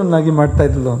 ನಿಶ್ಚೇಷ್ಟರನ್ನಾಗಿ ಮಾಡ್ತಾ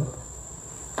ಇದ್ದಳು.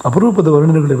 ಅಪರೂಪದ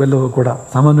ವರ್ಣನೆಗಳು ಇವೆಲ್ಲವೂ ಕೂಡ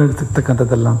ಸಾಮಾನ್ಯವಾಗಿ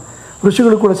ಸಿಗ್ತಕ್ಕಂಥದ್ದಲ್ಲ.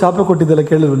 ಋಷಿಗಳು ಕೂಡ ಶಾಪ ಕೊಟ್ಟಿದ್ದೆಲ್ಲ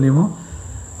ಕೇಳಿದ್ರು ನೀವು?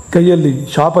 ಕೈಯಲ್ಲಿ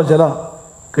ಶಾಪ ಜಲ,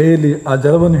 ಕೈಯಲ್ಲಿ ಆ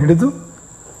ಜಲವನ್ನು ಹಿಡಿದು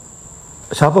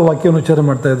ಶಾಪವಾಕ್ಯವನ್ನು ಉಚ್ಚಾರ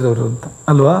ಮಾಡ್ತಾ ಇದ್ರು ಅವರು ಅಂತ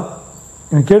ಅಲ್ವಾ?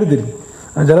 ನೀವು ಕೇಳಿದ್ದೀರಿ.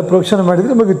 ಜಲ ಪ್ರೋಕ್ಷಣೆ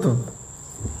ಮಾಡಿದರೆ ಮುಗಿತ್ತು ಅಂತ.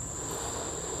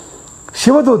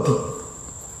 ಶಿವದೂತಿ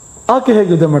ಆಕೆ ಹೇಗೆ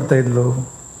ಯುದ್ಧ ಮಾಡ್ತಾ ಇದ್ಲು?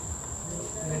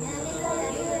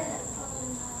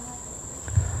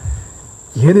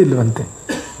 ಏನಿಲ್ವಂತೆ,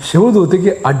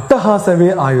 ಶಿವದೂತಿಗೆ ಅಟ್ಟಹಾಸವೇ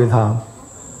ಆಯುಧ.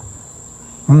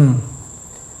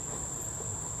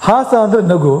 ಹಾಸ ಅಂದರೆ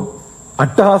ನಗು,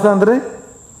 ಅಟ್ಟಹಾಸ ಅಂದರೆ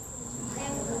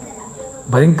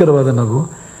ಭಯಂಕರವಾದ ನಗು.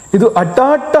 ಇದು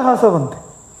ಅಟ್ಟಾಟ್ಟಹಾಸವಂತೆ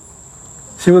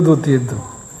ಶಿವದೂತಿಯದ್ದು,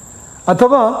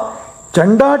 ಅಥವಾ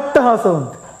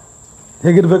ಚಂಡಾಟ್ಟಹಾಸವಂತೆ.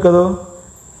 ಹೇಗಿರ್ಬೇಕದು?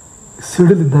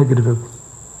 ಸಿಡಿಲಿದ್ದಾಗಿರ್ಬೇಕು.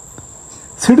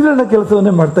 ಸಿಡಿಲನ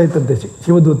ಕೆಲಸವನ್ನೇ ಮಾಡ್ತಾ ಇತ್ತಂತೆ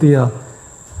ಶಿವದೂತಿಯ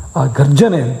ಆ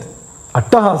ಗರ್ಜನೆ ಅಂತ,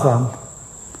 ಅಟ್ಟಹಾಸ ಅಂತ.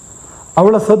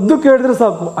 ಅವಳ ಸದ್ದು ಕೇಳಿದ್ರೆ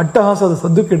ಸಾಕು, ಅಟ್ಟಹಾಸದ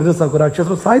ಸದ್ದು ಕೇಳಿದ್ರೆ ಸಾಕು,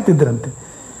 ರಾಕ್ಷಸರು ಸಾಯ್ತಿದ್ದರಂತೆ.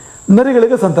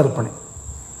 ನರಿಗಳಿಗೆ ಸಂತರ್ಪಣೆ.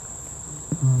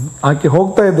 ಆಕೆ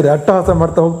ಹೋಗ್ತಾ ಇದ್ರೆ ಅಟ್ಟಹಾಸ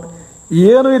ಮಾಡ್ತಾ ಹೋಗ್ತಾ,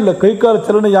 ಏನೂ ಇಲ್ಲ, ಕೈಕಾಲ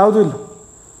ಚಲನೆ ಯಾವುದೂ ಇಲ್ಲ,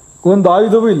 ಒಂದು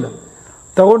ಆಯುಧವೂ ಇಲ್ಲ,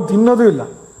 ತಗೊಂಡು ತಿನ್ನೋದೂ ಇಲ್ಲ,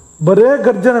 ಬರೇ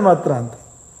ಗರ್ಜನೆ ಮಾತ್ರ ಅಂತ.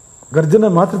 ಗರ್ಜನೆ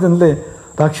ಮಾತ್ರದಿಂದಲೇ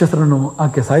ರಾಕ್ಷಸರನ್ನು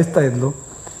ಆಕೆ ಸಾಯಿಸ್ತಾ ಇದ್ಲು.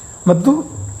 ಮತ್ತು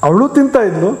ಅವಳು ತಿಂತಾ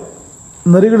ಇದ್ಲು,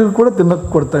 ನರಿಗಳಿಗೂ ಕೂಡ ತಿನ್ನಕ್ಕೆ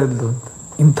ಕೊಡ್ತಾ ಇದ್ಲು ಅಂತ.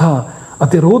 ಇಂಥ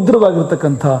ಅತಿ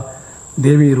ರೌದ್ರವಾಗಿರ್ತಕ್ಕಂಥ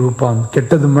ದೇವಿ ರೂಪ.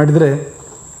 ಕೆಟ್ಟದ್ದು ಮಾಡಿದರೆ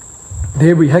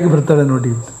ದೇವಿ ಹೇಗೆ ಬರ್ತಾಳೆ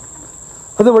ನೋಡಿ.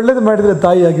 ಅದು ಒಳ್ಳೇದು ಮಾಡಿದರೆ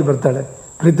ತಾಯಿಯಾಗಿ ಬರ್ತಾಳೆ,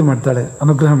 ಪ್ರೀತಿ ಮಾಡ್ತಾಳೆ,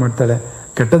 ಅನುಗ್ರಹ ಮಾಡ್ತಾಳೆ.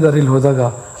 ಕೆಟ್ಟ ದಾರಿಯಲ್ಲಿ ಹೋದಾಗ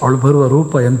ಅವಳು ಬರುವ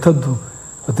ರೂಪ ಎಂಥದ್ದು,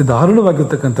 ಅತಿ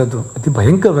ದಾರುಣವಾಗಿರ್ತಕ್ಕಂಥದ್ದು, ಅತಿ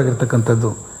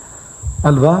ಭಯಂಕರವಾಗಿರ್ತಕ್ಕಂಥದ್ದು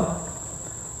ಅಲ್ವಾ.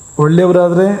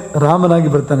 ಒಳ್ಳೆಯವರಾದರೆ ರಾಮನಾಗಿ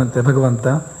ಬರ್ತಾನಂತೆ ಭಗವಂತ,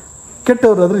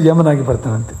 ಕೆಟ್ಟವರಾದರೆ ಯಮನಾಗಿ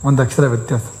ಬರ್ತಾನಂತೆ. ಒಂದು ಅಕ್ಷರ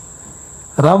ವ್ಯತ್ಯಾಸ.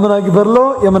 ರಾಮನಾಗಿ ಬರಲೋ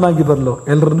ಯಮನಾಗಿ ಬರಲೋ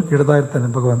ಎಲ್ಲರನ್ನು ಹಿಡ್ತಾ ಇರ್ತಾನೆ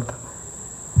ಭಗವಂತ.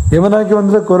 ಯಮನಾಗಿ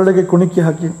ಅಂದರೆ ಕೊರಳಿಗೆ ಕುಣಿಕಿ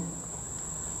ಹಾಕಿ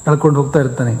ಎಳ್ಕೊಂಡು ಹೋಗ್ತಾ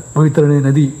ಇರ್ತಾನೆ. ವೈತರಣಿ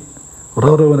ನದಿ,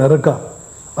 ರೌರವ ನರಕ,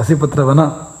 ಹಸಿಪತ್ರ ವನ.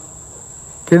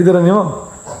 ಕೇಳಿದಿರ ನೀವು?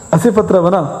 ಹಸಿಪತ್ರ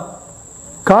ವನ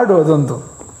ಕಾಡು, ಅದೊಂದು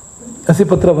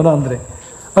ಹಸಿಪತ್ರ ವನ ಅಂದರೆ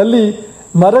ಅಲ್ಲಿ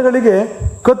ಮರಗಳಿಗೆ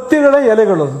ಕತ್ತಿಗಳ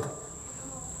ಎಲೆಗಳು ಅಂತ,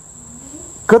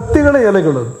 ಕತ್ತಿಗಳ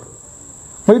ಎಲೆಗಳು,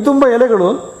 ಮೈತುಂಬ ಎಲೆಗಳು,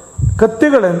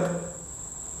 ಕತ್ತಿಗಳೇ ಅಂತ.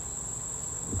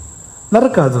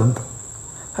 ನರಕ ಅದು ಅಂತ.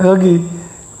 ಹಾಗಾಗಿ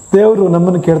ದೇವರು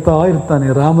ನಮ್ಮನ್ನು ಕೇಳ್ತಾ ಇರ್ತಾನೆ,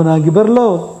 ರಾಮನಾಗಿ ಬರಲೋ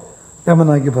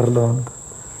ಯಮನಾಗಿ ಬರಲೋ ಅಂತ.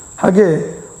 ಹಾಗೆ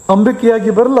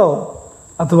ಅಂಬಿಕೆಯಾಗಿ ಬರಲೋ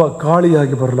ಅಥವಾ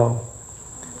ಕಾಳಿಯಾಗಿ ಬರಲೋ,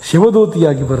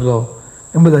 ಶಿವದೂತಿಯಾಗಿ ಬರಲೋ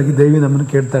ಎಂಬುದಾಗಿ ದೇವಿ ನಮ್ಮನ್ನು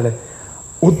ಕೇಳ್ತಾಳೆ.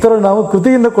 ಉತ್ತರ ನಾವು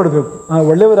ಕೃತಿಯಿಂದ ಕೊಡಬೇಕು.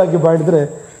 ಒಳ್ಳೆಯವರಾಗಿ ಬಾಳಿದ್ರೆ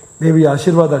ದೇವಿಯ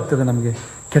ಆಶೀರ್ವಾದ ಆಗ್ತದೆ ನಮಗೆ,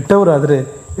 ಕೆಟ್ಟವರಾದರೆ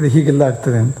ಇದು ಹೀಗೆಲ್ಲ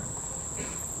ಆಗ್ತದೆ ಅಂತ.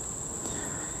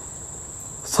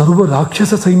 ಸರ್ವ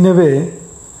ರಾಕ್ಷಸ ಸೈನ್ಯವೇ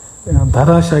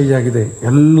ಧಾರಾಶಾಹಿಯಾಗಿದೆ.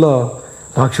 ಎಲ್ಲ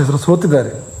ರಾಕ್ಷಸರು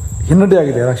ಸೋತಿದ್ದಾರೆ,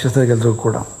 ಹಿನ್ನಡೆಯಾಗಿದೆ ರಾಕ್ಷಸರಿಗೆಲ್ಲರೂ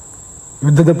ಕೂಡ.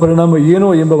 ಯುದ್ಧದ ಪರಿಣಾಮ ಏನೋ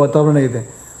ಎಂಬ ವಾತಾವರಣ ಇದೆ.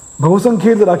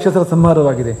 ಬಹುಸಂಖ್ಯೆಯಲ್ಲಿ ರಾಕ್ಷಸರ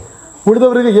ಸಂಹಾರವಾಗಿದೆ.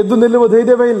 ಉಳಿದವರಿಗೆ ಎದ್ದು ನಿಲ್ಲುವ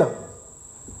ಧೈರ್ಯವೇ ಇಲ್ಲ.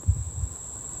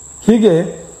 ಹೀಗೆ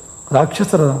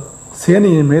ರಾಕ್ಷಸರ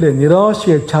ಸೇನೆಯ ಮೇಲೆ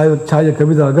ನಿರಾಶೆಯ ಛಾಯ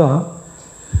ಕವಿದಾಗ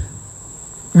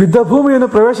ಯುದ್ಧಭೂಮಿಯನ್ನು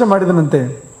ಪ್ರವೇಶ ಮಾಡಿದನಂತೆ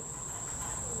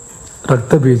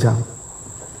ರಕ್ತಬೀಜ.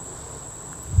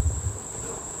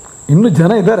 ಇನ್ನು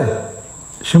ಜನ ಇದ್ದಾರೆ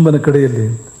ಶುಂಭನ ಕಡೆಯಲ್ಲಿ.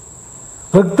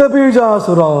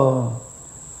 ರಕ್ತಬೀಜಾಸುರ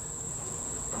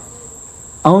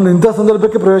ಅವನು ಇಂಥ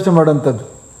ಸಂದರ್ಭಕ್ಕೆ ಪ್ರವೇಶ ಮಾಡುವಂಥದ್ದು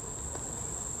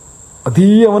ಅತೀ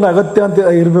ಅವನ ಅಗತ್ಯ ಅಂತ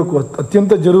ಇರಬೇಕು,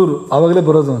 ಅತ್ಯಂತ ಜರೂರು, ಆವಾಗಲೇ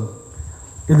ಬರೋದು ಅವನು,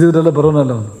 ಇದ್ದಿದ್ರೆಲ್ಲ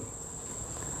ಬರೋನಲ್ಲ ಅವನು.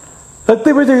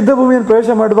 ರಕ್ತಬೀಜ ಯುದ್ಧ ಭೂಮಿಯನ್ನು ಪ್ರವೇಶ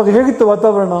ಮಾಡುವಾಗ ಹೇಗಿತ್ತು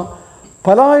ವಾತಾವರಣ?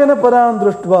 ಪಲಾಯನ ಪರಾನ್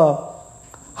ದೃಷ್ಟ,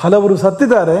 ಹಲವರು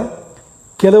ಸತ್ತಿದ್ದಾರೆ,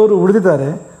 ಕೆಲವರು ಉಳಿದಿದ್ದಾರೆ,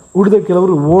 ಉಳಿದ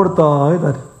ಕೆಲವರು ಓಡ್ತಾ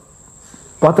ಇದ್ದಾರೆ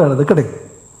ಪಾತಾಳದ ಕಡೆಗೆ.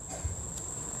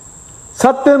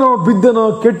 ಸತ್ತೇನೋ ಬಿದ್ದನೋ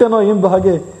ಕೆಟ್ಟನೋ ಎಂಬ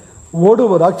ಹಾಗೆ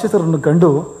ಓಡುವ ರಾಕ್ಷಸರನ್ನು ಕಂಡು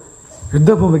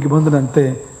ಯುದ್ಧ ಭೂಮಿಗೆ ಬಂದನಂತೆ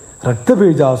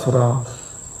ರಕ್ತಬೀಜಾಸುರ.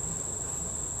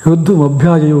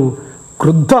 ಯುದ್ಧಮಭ್ಯಾಯು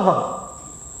ಕ್ರುದ್ಧ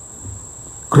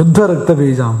ಕ್ರುದ್ಧ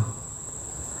ರಕ್ತಬೀಜ.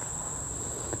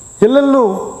 ಎಲ್ಲೆಲ್ಲೂ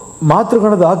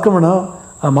ಮಾತೃಗಣದ ಆಕ್ರಮಣ,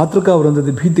 ಆ ಮಾತೃಕಾ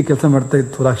ವೃಂದದ ಭೀತಿ ಕೆಲಸ ಮಾಡ್ತಾ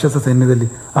ಇತ್ತು ರಾಕ್ಷಸ ಸೈನ್ಯದಲ್ಲಿ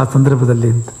ಆ ಸಂದರ್ಭದಲ್ಲಿ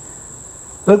ಅಂತ.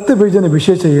 ರಕ್ತಬೀಜನ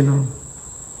ವಿಶೇಷ ಏನು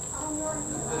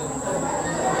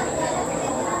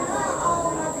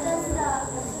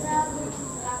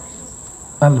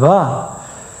ಅಲ್ವಾ?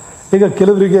 ಈಗ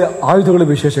ಕೆಲವರಿಗೆ ಆಯುಧಗಳು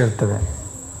ವಿಶೇಷ ಇರ್ತವೆ,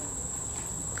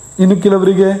 ಇನ್ನು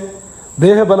ಕೆಲವರಿಗೆ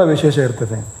ದೇಹ ಬಲ ವಿಶೇಷ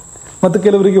ಇರ್ತದೆ, ಮತ್ತು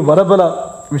ಕೆಲವರಿಗೆ ವರಬಲ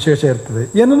ವಿಶೇಷ ಇರ್ತದೆ.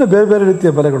 ಏನನ್ನ ಬೇರೆ ಬೇರೆ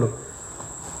ರೀತಿಯ ಬಲಗಳು.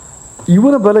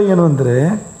 ಇವನ ಬಲ ಏನು ಅಂದರೆ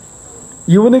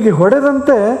ಇವನಿಗೆ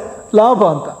ಹೊಡೆದಂತೆ ಲಾಭ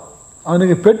ಅಂತ,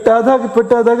 ಅವನಿಗೆ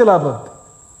ಪೆಟ್ಟಾದಾಗ ಲಾಭ ಅಂತ.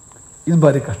 ಇದು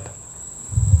ಭಾರಿ ಕಷ್ಟ.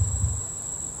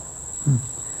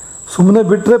 ಸುಮ್ಮನೆ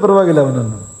ಬಿಟ್ಟರೆ ಪರವಾಗಿಲ್ಲ,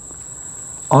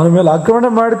 ಅವನ ಮೇಲೆ ಆಕ್ರಮಣ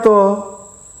ಮಾಡಿತೋ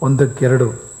 1ಕ್ಕೆ 2,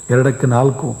 2ಕ್ಕೆ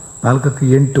 4, 4ಕ್ಕೆ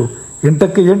 8,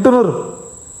 8ಕ್ಕೆ 800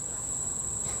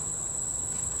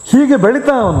 ಹೀಗೆ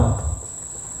ಬೆಳೀತಾ ಅವನು.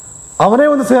 ಅವನೇ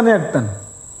ಒಂದು ಸೇನೆ ಆಗ್ತಾನೆ,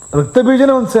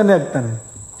 ರಕ್ತಬೀಜನೇ ಒಂದು ಸೇನೆ ಆಗ್ತಾನೆ.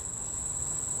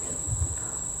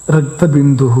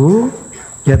 ರಕ್ತಬಿಂದು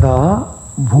ಯದಾ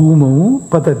ಭೂಮೌ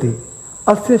ಪತತಿ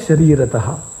ಅಸ್ಯ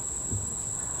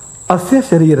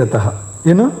ಶರೀರತಃ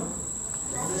ಏನು?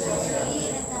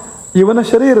 ಇವನ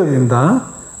ಶರೀರದಿಂದ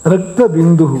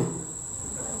ರಕ್ತಬಿಂದು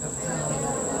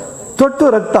ತೊಟ್ಟು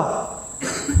ರಕ್ತ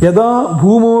ಯದಾ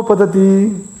ಭೂಮೋ ಪತತಿ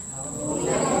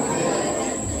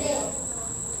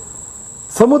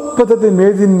ಸಮುತ್ಪತತಿ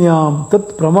ಮೇದಿನ್ಯಾಂ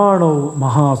ತತ್ ಪ್ರಮಾಣೌ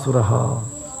ಮಹಾಸುರಃ.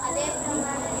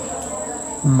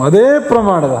 ಅದೇ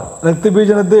ಪ್ರಮಾಣದ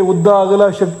ರಕ್ತಬೀಜನದ್ದೇ ಉದ್ದ ಅಗಲ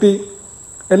ಶಕ್ತಿ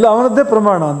ಎಲ್ಲ ಅವನದ್ದೇ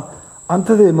ಪ್ರಮಾಣ.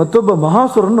 ಅಂಥದ್ದೇ ಮತ್ತೊಬ್ಬ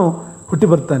ಮಹಾಸುರನು ಹುಟ್ಟಿ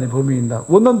ಬರ್ತಾನೆ ಭೂಮಿಯಿಂದ.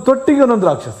 ಒಂದೊಂದು ತೊಟ್ಟಿಗೆ ಒಂದೊಂದು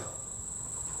ರಾಕ್ಷಸ.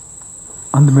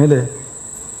 ಅಂದಮೇಲೆ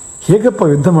ಹೇಗಪ್ಪ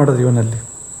ಯುದ್ಧ ಮಾಡೋದು ಇವನಲ್ಲಿ?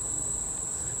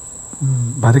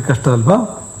 ಭಾರಿ ಕಷ್ಟ ಅಲ್ವಾ?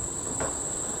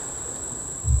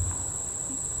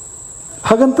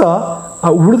 ಹಾಗಂತ ಆ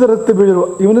ಉಳಿದ ರಕ್ತ ಬೀಜರು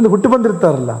ಇವನಿಂದ ಹುಟ್ಟಿ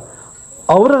ಬಂದಿರ್ತಾರಲ್ಲ,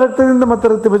 ಅವರ ರಕ್ತದಿಂದ ಮತ್ತೆ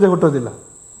ರಕ್ತ ಬೀಜ ಹುಟ್ಟೋದಿಲ್ಲ,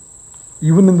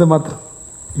 ಇವನಿಂದ ಮಾತ್ರ.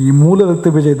 ಈ ಮೂಲ ರಕ್ತ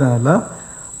ಬೀಜ ಇದ್ದಾನಲ್ಲ,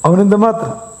 ಅವನಿಂದ ಮಾತ್ರ.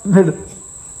 ಹೇಳು.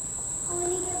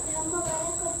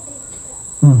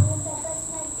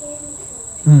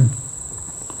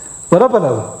 ಬರಬಲ್ಲ,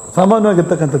 ಅದು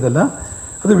ಸಾಮಾನ್ಯವಾಗಿರ್ತಕ್ಕಂಥದ್ದಲ್ಲ,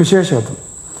 ಅದು ವಿಶೇಷ. ಅದು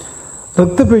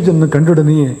ರಕ್ತ ಬೀಜವನ್ನು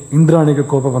ಕಂಡೊಡನೆಯೇ ಇಂದ್ರಾಣಿಗೆ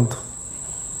ಕೋಪ ಬಂತು.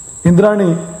 ಇಂದ್ರಾಣಿ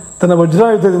ತನ್ನ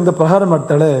ವಜ್ರಾಯುಧದಿಂದ ಪ್ರಹಾರ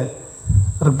ಮಾಡ್ತಾಳೆ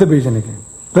ರಕ್ತ ಬೀಜನಿಗೆ.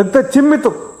 ರಕ್ತ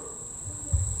ಚಿಮ್ಮಿತು,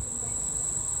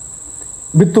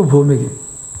 ಬಿತ್ತು ಭೂಮಿಗೆ.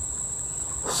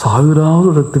 ಸಾವಿರಾರು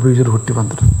ರಕ್ತ ಬೀಜರು ಹುಟ್ಟಿ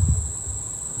ಬಂದರು.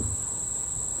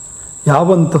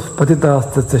 ಯಾವಂತ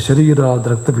ಪತಿತಾಸ್ತಸ್ಯ ಶರೀರಾದ್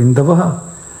ರಕ್ತಬಿಂದವ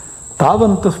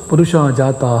ತಾವಂತ ಪುರುಷ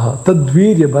ಜಾತಾ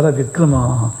ತದ್ವೀರ್ಯ ಬಲ ವಿಕ್ರಮ.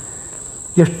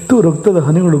 ಎಷ್ಟು ರಕ್ತದ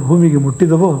ಹನಿಗಳು ಭೂಮಿಗೆ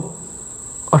ಮುಟ್ಟಿದವೋ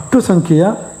ಅಷ್ಟು ಸಂಖ್ಯೆಯ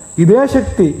ಇದೇ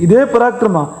ಶಕ್ತಿ, ಇದೇ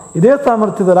ಪರಾಕ್ರಮ, ಇದೇ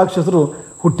ಸಾಮರ್ಥ್ಯದ ರಾಕ್ಷಸರು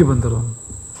ಹುಟ್ಟಿ ಬಂದರು.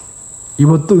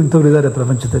 ಇವತ್ತು ಇಂಥವರಿದ್ದಾರೆ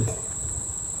ಪ್ರಪಂಚದಲ್ಲಿ,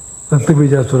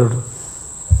 ರಕ್ತಬೀಜಾಸುರರು.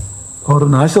 ಅವರು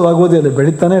ನಾಶವಾಗುವುದೇ ಅಲ್ಲ,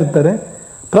 ಬೆಳೀತಾನೆ ಇರ್ತಾರೆ,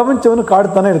 ಪ್ರಪಂಚವನ್ನು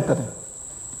ಕಾಡ್ತಾನೆ ಇರ್ತಾರೆ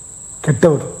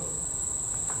ಕೆಟ್ಟವರು.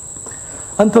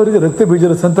 ಅಂಥವರಿಗೆ ರಕ್ತ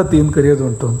ಬೀಜರ ಸಂತತಿ ಏನು ಕರೆಯೋದು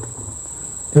ಉಂಟು ಅಂತ.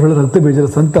 ಇವಳ ರಕ್ತ ಬೀಜರ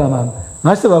ಸಂತಾನ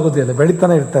ನಾಶವಾಗೋದೇ ಅಲ್ಲ,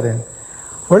 ಬೆಳೀತಾನೆ ಇರ್ತಾರೆ.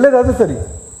 ಒಳ್ಳೇದಾದ್ರೆ ಸರಿ.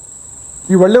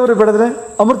 ಈ ಒಳ್ಳೆಯವರು ಬೆಳೆದ್ರೆ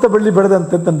ಅಮೃತ ಬಳ್ಳಿ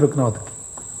ಬೆಳೆದಂತೆ ಅಂತ ಅನ್ಬೇಕು ನಾವು. ಅದಕ್ಕೆ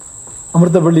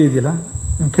ಅಮೃತ ಬಳ್ಳಿ ಇದೆಯಲ್ಲ,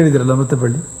 ಕೇಳಿದಿರಲ್ಲ, ಅಮೃತ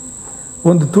ಬಳ್ಳಿ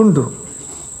ಒಂದು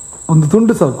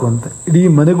ತುಂಡು ಸಾಕು ಅಂತ ಇಡೀ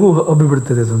ಮನೆಗೂ ಹಬ್ಬಿ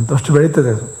ಬಿಡ್ತದೆ ಅದು ಅಂತ, ಅಷ್ಟು ಬೆಳೀತದೆ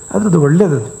ಅದು. ಆದರೆ ಅದು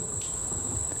ಒಳ್ಳೇದದು,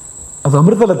 ಅದು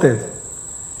ಅಮೃತಲತೆ. ಅದು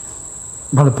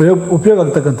ಬಹಳ ಉಪಯೋಗ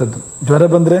ಆಗ್ತಕ್ಕಂಥದ್ದು. ಜ್ವರ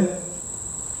ಬಂದರೆ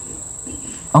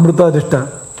ಅಮೃತ ಅದೃಷ್ಟ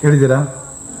ಕೇಳಿದ್ದೀರಾ?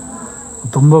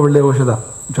 ತುಂಬ ಒಳ್ಳೆಯ ಔಷಧ.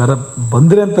 ಜ್ವರ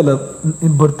ಬಂದರೆ ಅಂತಲ್ಲ,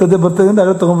 ಬರ್ತದೆ ಅಂತ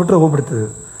ಆಗ ತೊಗೊಂಡ್ಬಿಟ್ರೆ ಹೋಗ್ಬಿಡ್ತದೆ,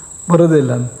 ಬರೋದೇ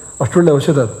ಇಲ್ಲ, ಅಷ್ಟೊಳ್ಳೆ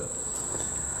ಔಷಧ ಅದು.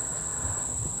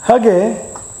 ಹಾಗೆ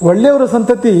ಒಳ್ಳೆಯವರ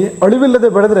ಸಂತತಿ ಅಳಿವಿಲ್ಲದೆ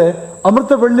ಬೆಳೆದ್ರೆ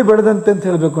ಅಮೃತ ಬಳ್ಳಿ ಬೆಳೆದಂತೆ ಅಂತ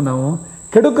ಹೇಳಬೇಕು ನಾವು.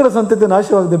 ಕೆಡುಕರ ಸಂತತಿ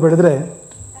ನಾಶವಾಗದೆ ಬೆಳೆದ್ರೆ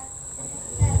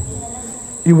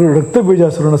ಇವರು ರಕ್ತ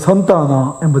ಬೀಜಾಸುರನ ಸಂತಾನ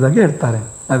ಎಂಬುದಾಗಿ ಹೇಳ್ತಾರೆ.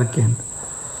 ಅದಕ್ಕೆ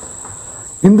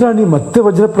ಇಂದ್ರಾಣಿ ಮತ್ತೆ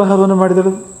ವಜ್ರ ಪ್ರಹಾರವನ್ನು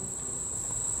ಮಾಡಿದಳು.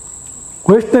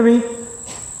 ವೈಷ್ಣವಿ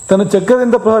ತನ್ನ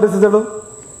ಚಕ್ರದಿಂದ ಪ್ರಹಾರಿಸಿದಳು.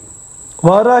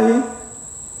 ವಾರಾಹಿ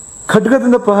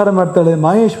ಖಡ್ಗದಿಂದ ಪ್ರಹಾರ ಮಾಡ್ತಾಳೆ.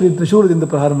 ಮಾಹೇಶ್ವರಿ ತ್ರಿಶೂಲದಿಂದ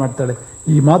ಪ್ರಹಾರ ಮಾಡ್ತಾಳೆ.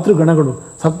 ಈ ಮಾತೃಗಣಗಳು,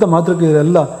 ಸಪ್ತ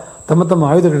ಮಾತೃಕೆಯರೆಲ್ಲ ತಮ್ಮ ತಮ್ಮ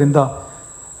ಆಯುಧಗಳಿಂದ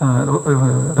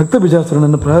ರಕ್ತ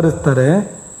ಬೀಜಾಸುರನನ್ನು ಪ್ರಹರಿಸ್ತಾರೆ.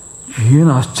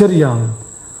 ಏನು ಆಶ್ಚರ್ಯ!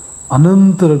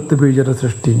 ಅನಂತ ರಕ್ತ ಬೀಜದ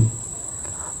ಸೃಷ್ಟಿ.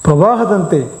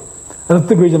 ಪ್ರವಾಹದಂತೆ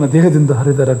ರಕ್ತ ಬೀಜನ ದೇಹದಿಂದ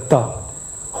ಹರಿದ ರಕ್ತ,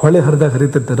 ಹೊಳೆ ಹರಿದಾಗ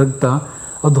ಹರಿತಂತೆ ರಕ್ತ,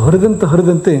 ಅದು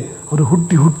ಹರಿದಂತೆ ಅವರು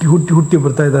ಹುಟ್ಟಿ ಹುಟ್ಟಿ ಹುಟ್ಟಿ ಹುಟ್ಟಿ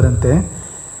ಬರ್ತಾ ಇದ್ದಾರಂತೆ.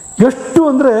 ಎಷ್ಟು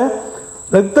ಅಂದರೆ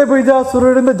ರಕ್ತ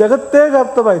ಬೀಜಾಸುರರಿಂದ ಜಗತ್ತೇ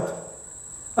ವ್ಯಾಪ್ತವಾಯಿತು.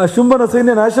 ಆ ಶುಂಭನ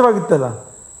ಸೈನ್ಯ ನಾಶವಾಗಿತ್ತಲ್ಲ,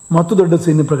 ಮತ್ತು ದೊಡ್ಡ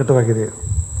ಸೈನ್ಯ ಪ್ರಕಟವಾಗಿದೆ.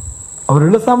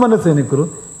 ಅವರೆಲ್ಲ ಸಾಮಾನ್ಯ ಸೈನಿಕರು,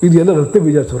 ಇದು ಎಲ್ಲ ರಕ್ತ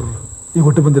ಬೀಜಾಸುರರು, ಈಗ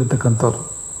ಹುಟ್ಟು ಬಂದಿರತಕ್ಕಂಥವ್ರು.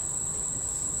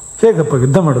 ಹೇಗಪ್ಪ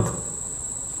ಯುದ್ಧ ಮಾಡೋದು?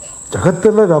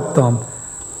 ಜಗತ್ತೆಲ್ಲ ವ್ಯಾಪ್ತ.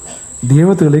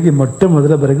 ದೇವತೆಗಳಿಗೆ ಮೊಟ್ಟ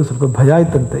ಮೊದಲ ಬರೆಗೆ ಸ್ವಲ್ಪ ಭಯ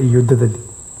ಆಯ್ತಂತೆ ಈ ಯುದ್ಧದಲ್ಲಿ.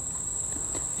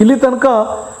 ಇಲ್ಲಿ ತನಕ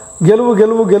ಗೆಲುವು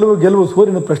ಗೆಲುವು ಗೆಲುವು ಗೆಲುವು,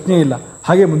 ಸೂರ್ಯನ ಪ್ರಶ್ನೆ ಇಲ್ಲ,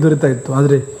 ಹಾಗೆ ಮುಂದುವರಿತಾ ಇತ್ತು.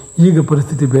 ಆದರೆ ಈಗ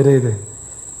ಪರಿಸ್ಥಿತಿ ಬೇರೆ ಇದೆ.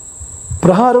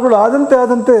 ಪ್ರಹಾರಗಳು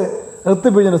ಆದಂತೆ ರಕ್ತ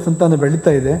ಬೀಜನ ಸಂತಾನ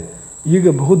ಬೆಳೀತಾ ಇದೆ. ಈಗ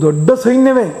ಬಹುದೊಡ್ಡ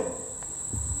ಸೈನ್ಯವೇ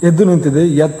ಎದ್ದು ನಿಂತಿದೆ.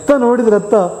 ಎತ್ತ ನೋಡಿದ್ರೆ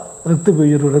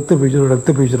ರಕ್ತ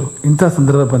ಬೀಜರು ಇಂಥ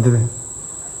ಸಂದರ್ಭ ಬಂದಿದೆ.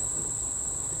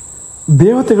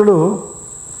 ದೇವತೆಗಳು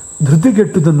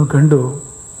ಧೃತಿಗೆಟ್ಟುದನ್ನು ಕಂಡು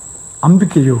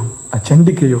ಅಂಬಿಕೆಯು, ಆ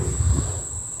ಚಂಡಿಕೆಯು,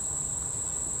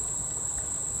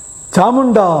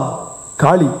 ಚಾಮುಂಡ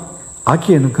ಕಾಳಿ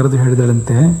ಆಕೆಯನ್ನು ಕರೆದು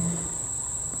ಹೇಳಿದಳಂತೆ,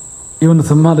 ಇವನು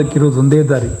ಸಂಹಾರಕ್ಕಿರೋದು ಒಂದೇ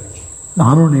ದಾರಿ,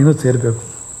 ನಾನು ನೀನು ಸೇರಬೇಕು.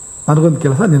 ನನಗೊಂದು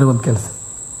ಕೆಲಸ, ನಿನಗೊಂದು ಕೆಲಸ.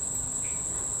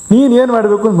 ನೀನೇನು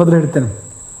ಮಾಡಬೇಕು ಅಂತ ಮೊದಲು ಹೇಳ್ತೇನೆ,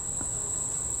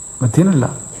 ಮತ್ತೇನಿಲ್ಲ,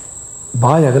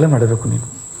 ಬಾಯಿ ಅಗಲ ಮಾಡಬೇಕು ನೀನು,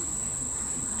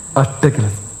 ಅಷ್ಟೇ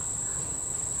ಕೆಲಸ.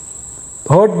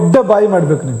 ದೊಡ್ಡ ಬಾಯಿ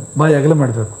ಮಾಡಬೇಕು ನೀನು, ಬಾಯಿ ಅಗಲ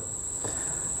ಮಾಡಬೇಕು.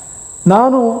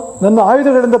 ನಾನು ನನ್ನ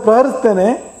ಆಯುಧಗಳಿಂದ ಪ್ರಹರಿಸ್ತೇನೆ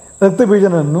ರಕ್ತ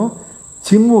ಬೀಜನನ್ನು.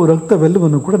 ಚಿಮ್ಮು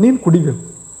ರಕ್ತವೆಲ್ಲವನ್ನು ಕೂಡ ನೀನು ಕುಡಿಬೇಕು.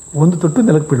 ಒಂದು ತೊಟ್ಟು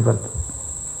ನೆಲಕ್ಕೆ ಬಿಡಬಾರ್ದು.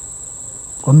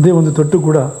 ಒಂದೇ ಒಂದು ತೊಟ್ಟು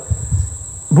ಕೂಡ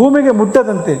ಭೂಮಿಗೆ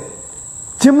ಮುಟ್ಟದಂತೆ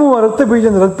ಚಿಮ್ಮುವ ರಕ್ತ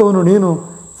ಬೀಜದ ರಕ್ತವನ್ನು ನೀನು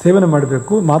ಸೇವನೆ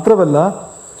ಮಾಡಬೇಕು. ಮಾತ್ರವಲ್ಲ,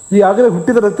 ಈ ಆಗಲೇ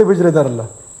ಹುಟ್ಟಿದ ರಕ್ತ ಬೀಜರಿದ್ದಾರಲ್ಲ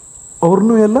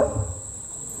ಅವ್ರನ್ನೂ ಎಲ್ಲ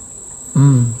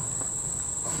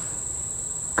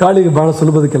ಕಾಳಿಗೆ ಬಹಳ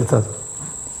ಸುಲಭದ ಕೆಲಸ ಅದು.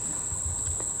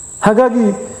 ಹಾಗಾಗಿ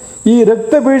ಈ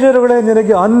ರಕ್ತ ಬೀಜಗಳೇ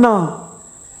ನಿನಗೆ ಅನ್ನ,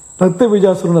 ರಕ್ತ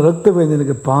ಬೀಜಾಸುರನ ರಕ್ತವೇ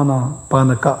ನಿನಗೆ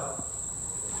ಪಾನಕ.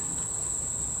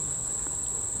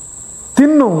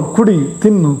 ತಿನ್ನು,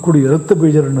 ಕುಡಿ, ರಕ್ತ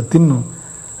ಬೀಜರನ್ನು ತಿನ್ನು,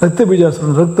 ರಕ್ತ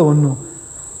ಬೀಜಾಸುರನ ರಕ್ತವನ್ನು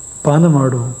ಪಾನ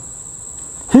ಮಾಡು.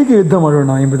 ಹೀಗೆ ಯುದ್ಧ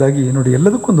ಮಾಡೋಣ ಎಂಬುದಾಗಿ ನೋಡಿ,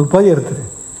 ಎಲ್ಲದಕ್ಕೊಂದು ಉಪಾಯ ಇರ್ತದೆ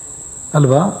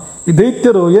ಅಲ್ವಾ. ಈ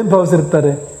ದೈತ್ಯರು ಏನು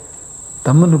ಭಾವಿಸಿರ್ತಾರೆ?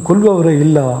 ತಮ್ಮನ್ನು ಕೊಲ್ಲುವವರೇ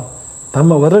ಇಲ್ಲ,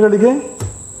 ತಮ್ಮ ವರಗಳಿಗೆ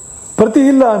ಪ್ರತಿ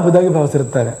ಇಲ್ಲ ಎಂಬುದಾಗಿ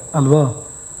ಭಾವಿಸಿರ್ತಾರೆ ಅಲ್ವಾ.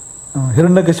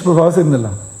 ಹಿರಣ್ಯಕಶಿಪು ಭಾವಿಸಿದ್ನಲ್ಲ,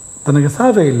 ತನಗೆ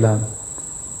ಸಾವೇ ಇಲ್ಲ.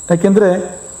 ಯಾಕೆಂದರೆ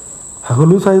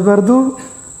ಹಗಲು ಸಾಯಬಾರ್ದು,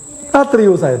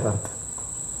 ರಾತ್ರಿಯೂ ಸಾಯಬಾರ್ದು.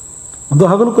 ಒಂದು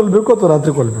ಹಗಲು ಕೊಲ್ಲಬೇಕು ಅಥವಾ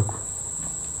ರಾತ್ರಿ ಕೊಲ್ಲಬೇಕು.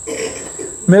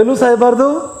 ಮೇಲೂ ಸಾಯಬಾರ್ದು,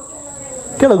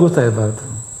 ಕೆಳಗೂ ಸಾಯಬಾರ್ದು,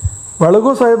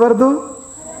 ಒಳಗೂ ಸಾಯಬಾರ್ದು,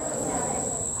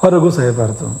 ಹೊರಗೂ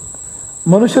ಸಾಯಬಾರ್ದು,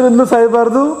 ಮನುಷ್ಯರಿಂದಲೂ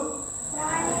ಸಾಯಬಾರ್ದು,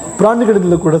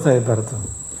 ಪ್ರಾಣಿಗಳಿಂದಲೂ ಕೂಡ ಸಾಯಬಾರ್ದು.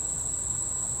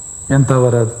 ಎಂಥ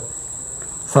ವರ ಅದು.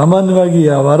 ಸಾಮಾನ್ಯವಾಗಿ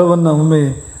ಆ ವರವನ್ನು ಒಮ್ಮೆ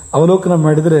ಅವಲೋಕನ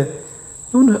ಮಾಡಿದರೆ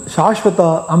ಇವನು ಶಾಶ್ವತ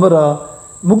ಅಮರ,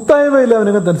 ಮುಕ್ತಾಯವೇ ಇಲ್ಲ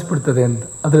ಅವನಿಗಂತ ಅನಿಸ್ಬಿಡ್ತದೆ ಅಂತ.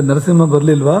 ಆದರೆ ನರಸಿಂಹ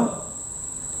ಬರಲಿಲ್ವಾ?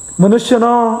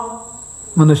 ಮನುಷ್ಯನೋ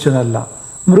ಮನುಷ್ಯನಲ್ಲ,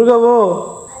 ಮೃಗವೋ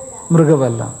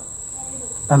ಮೃಗವಲ್ಲ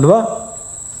ಅಲ್ವಾ.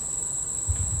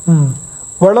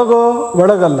 ಒಳಗೋ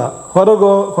ಒಳಗಲ್ಲ,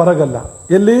 ಹೊರಗೋ ಹೊರಗಲ್ಲ.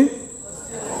 ಎಲ್ಲಿ?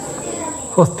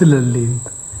 ಹೊಸ್ತಿಲಲ್ಲಿ.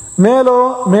 ಮೇಲೋ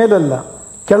ಮೇಲಲ್ಲ,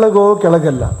 ಕೆಳಗೋ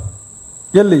ಕೆಳಗಲ್ಲ.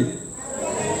 ಎಲ್ಲಿ?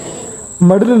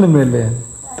 ಮಡಿಲಿನ ಮೇಲೆ,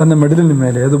 ತನ್ನ ಮಡಿಲಿನ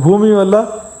ಮೇಲೆ. ಅದು ಭೂಮಿಯೂ ಅಲ್ಲ,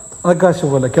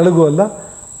 ಆಕಾಶವೂ ಅಲ್ಲ, ಕೆಳಗೂ ಅಲ್ಲ,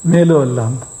 ಮೇಲೂ ಅಲ್ಲ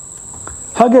ಅಂತ.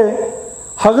 ಹಾಗೆ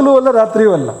ಹಗಲೂ ಅಲ್ಲ,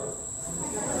 ರಾತ್ರಿಯೂ ಅಲ್ಲ.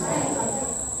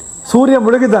 ಸೂರ್ಯ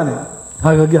ಮುಳುಗಿದ್ದಾನೆ,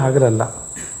 ಹಾಗಾಗಿ ಹಗಲಲ್ಲ.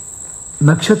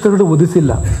 ನಕ್ಷತ್ರಗಳು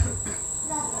ಉದಿಸಿಲ್ಲ.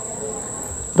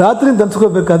 ರಾತ್ರಿ ಅಂತ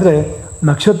ಅನ್ಸ್ಕೋಬೇಕಾದ್ರೆ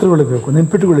ನಕ್ಷತ್ರಗಳು ಬೇಕು.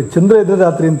 ನೆನ್ಪಿಟ್ಟುಕೊಳ್ಳಿ, ಚಂದ್ರ ಇದ್ರೆ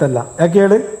ರಾತ್ರಿ ಅಂತಲ್ಲ. ಯಾಕೆ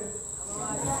ಹೇಳಿ?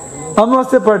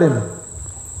 ಅಮಾವಾಸ್ಯೆ ಪಾಡೇನು,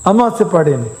 ಅಮಾವಾಸ್ಯೆ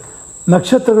ಪಾಡೇನು.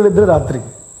 ನಕ್ಷತ್ರಗಳಿದ್ರೆ ರಾತ್ರಿ,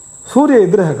 ಸೂರ್ಯ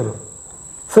ಇದ್ರೆ ಹಗಲು.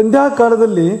 ಸಂಧ್ಯಾ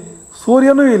ಕಾಲದಲ್ಲಿ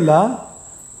ಸೂರ್ಯನೂ ಇಲ್ಲ,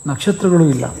 ನಕ್ಷತ್ರಗಳೂ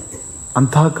ಇಲ್ಲ.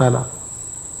 ಅಂತಹ ಕಾಲ.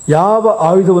 ಯಾವ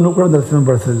ಆಯುಧವನ್ನು ಕೂಡ ನರಸಿಂಹ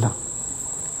ಬಳಸಲಿಲ್ಲ.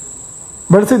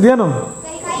 ಬಳಸಿದ್ದೇನು?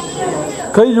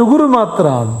 ಕೈ ಉಗುರು ಮಾತ್ರ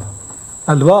ಅಂತ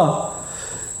ಅಲ್ವಾ.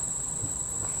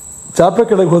 ಚಾಪೆ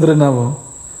ಕೆಳಗೆ ಹೋದರೆ ನಾವು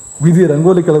ಬೀದಿ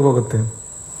ರಂಗೋಲಿ ಕೆಳಗೆ ಹೋಗುತ್ತೆ.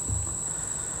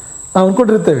 ನಾವು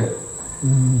ಅಂದ್ಕೊಂಡಿರ್ತೇವೆ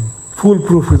ಫೂಲ್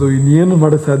ಪ್ರೂಫ್ ಇದು, ಇನ್ನೇನು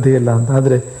ಮಾಡೋಕ್ಕೆ ಸಾಧ್ಯ ಇಲ್ಲ ಅಂತ.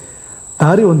 ಆದರೆ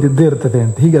ದಾರಿ ಒಂದಿದ್ದೇ ಇರ್ತದೆ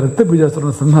ಅಂತ. ಹೀಗೆ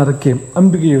ರಕ್ತಬೀಜಾಸುರನ ಸಂಹಾರಕ್ಕೆ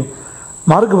ಅಂಬಿಕೆಯು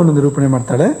ಮಾರ್ಗವನ್ನು ನಿರೂಪಣೆ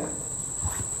ಮಾಡ್ತಾಳೆ.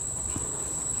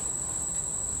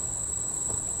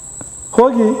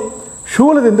 ಹೋಗಿ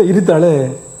ಶೂಲದಿಂದ ಇರಿತಾಳೆ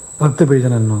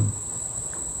ರಕ್ತಬೀಜನನ್ನು.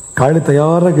 ಕಾಳಿ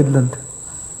ತಯಾರಾಗಿದ್ಲಂತೆ.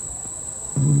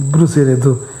 ಇಬ್ಬರು ಸೇರಿ,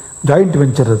 ಅದು ಜಾಯಿಂಟ್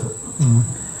ವೆಂಚರ್. ಅದು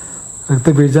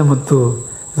ರಕ್ತಬೀಜ ಮತ್ತು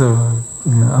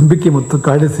ಅಂಬಿಕೆ ಮತ್ತು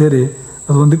ಕಾಳಿ ಸೇರಿ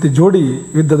ಅದು ಒಂದು ರೀತಿ ಜೋಡಿ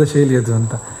ಯುದ್ಧದ ಶೈಲಿ ಅದು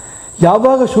ಅಂತ.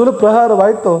 ಯಾವಾಗ ಶೂಲ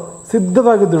ಪ್ರಹಾರವಾಯಿತೋ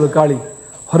ಸಿದ್ಧವಾಗಿದ್ದಳು ಕಾಳಿ.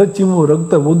 ಹೊರಚಿಮ್ಮು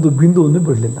ರಕ್ತ ಒಂದು ಬಿಂದುವನ್ನು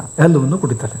ಬಿಡಲಿಲ್ಲ, ಎಲ್ಲವನ್ನು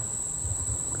ಕುಡಿತಾರೆ.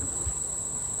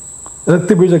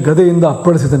 ರಕ್ತಬೀಜ ಗದೆಯಿಂದ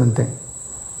ಅಪ್ಪಳಿಸಿದನಂತೆ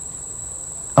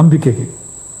ಅಂಬಿಕೆಗೆ.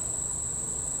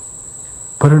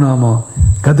 ಪರಿಣಾಮ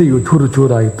ಗದೆಯು ಚೂರು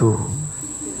ಚೂರಾಯಿತು.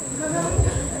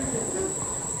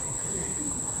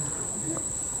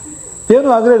 ಏನೂ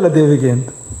ಆಗಲಿಲ್ಲ ದೇವಿಗೆ ಅಂತ.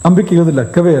 ಅಂಬಿಕೆಗೆ ಅದು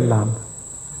ಲೆಕ್ಕವೇ ಅಲ್ಲ ಅಂತ.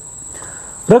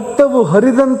 ರಕ್ತವು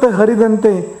ಹರಿದಂತೆ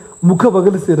ಹರಿದಂತೆ ಮುಖ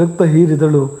ಬಗಲಿಸಿ ರಕ್ತ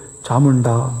ಹೀರಿದಳು ಚಾಮುಂಡ.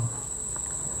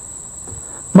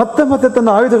 ಮತ್ತೆ ಮತ್ತೆ ತನ್ನ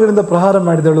ಆಯುಧಗಳಿಂದ ಪ್ರಹಾರ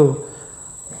ಮಾಡಿದಳು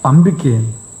ಅಂಬಿಕೆ.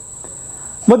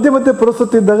 ಮಧ್ಯೆ ಮಧ್ಯೆ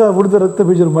ಪುರಸುತ್ತಿದ್ದಾಗ ಉಳಿದ ರಕ್ತ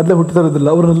ಬೀಜರು ಮೊದಲೇ ಹುಟ್ಟುತ್ತಾ ಇರೋದಿಲ್ಲ,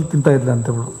 ಅವರನ್ನೆಲ್ಲ ತಿಂತಾ ಇದ್ಲ ಅಂತ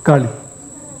ಕಾಳಿ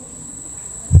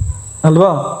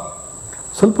ಅಲ್ವಾ.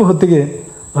 ಸ್ವಲ್ಪ ಹೊತ್ತಿಗೆ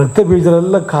ರಕ್ತ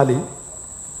ಬೀಜರೆಲ್ಲ ಖಾಲಿ.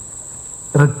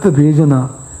 ರಕ್ತ ಬೀಜನ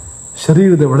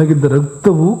ಶರೀರದ ಒಳಗಿದ್ದ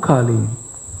ರಕ್ತವೂ ಖಾಲಿ.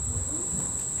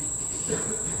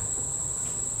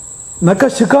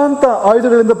 ನಖಶಿಖಾಂತ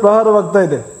ಆಯುಧಗಳಿಂದ ಪ್ರಹಾರವಾಗ್ತಾ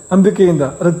ಇದೆ ಅಂಬಿಕೆಯಿಂದ.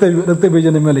 ರಕ್ತ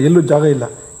ಬೀಜನ ಮೇಲೆ ಎಲ್ಲೂ ಜಾಗ ಇಲ್ಲ,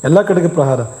 ಎಲ್ಲ ಕಡೆಗೆ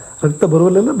ಪ್ರಹಾರ. ರಕ್ತ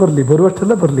ಬರುವಲ್ಲೆಲ್ಲ ಬರಲಿ,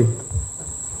 ಬರುವಷ್ಟೆಲ್ಲ ಬರಲಿ.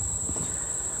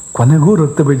 ಕೊನೆಗೂ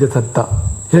ರಕ್ತ ಬೀಜ ಸತ್ತ.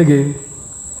 ಹೇಗೆ?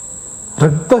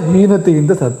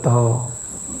 ರಕ್ತಹೀನತೆಯಿಂದ ಸತ್ತ.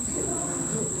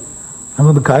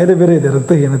 ನಮ್ಮದು ಕಾಯಿಲೆ ಬೇರೆ ಇದೆ,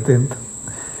 ರಕ್ತಹೀನತೆ ಅಂತ.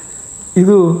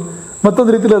 ಇದು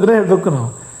ಮತ್ತೊಂದು ರೀತಿಯಲ್ಲಿ ಅದನ್ನೇ ಹೇಳ್ಬೇಕು ನಾವು.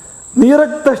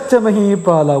 ನೀರಕ್ತಶ್ಚ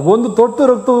ಮಹೀಪಾಲ. ಒಂದು ತೊಟ್ಟು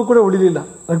ರಕ್ತವೂ ಕೂಡ ಉಳಿಲಿಲ್ಲ.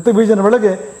 ರಕ್ತ ಬೀಜನ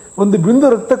ಒಳಗೆ ಒಂದು ಬಿಂದು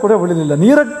ರಕ್ತ ಕೂಡ ಉಳಿಲಿಲ್ಲ.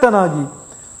 ನೀರಕ್ತನಾಗಿ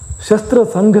ಶಸ್ತ್ರ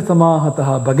ಸಂಘ ಸಮಾಹತಃ,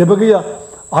 ಬಗೆ ಬಗೆಯ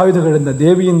ಆಯುಧಗಳಿಂದ,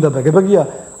 ದೇವಿಯಿಂದ ಬಗೆ ಬಗೆಯ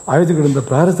ಆಯುಧಗಳಿಂದ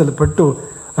ಪ್ರಹರಿಸಲ್ಪಟ್ಟು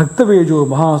ರಕ್ತಬೀಜವು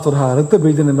ಮಹಾಸುರ,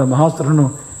 ರಕ್ತಬೀಜನಿಂದ ಮಹಾಸುರನು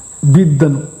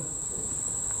ಬಿದ್ದನು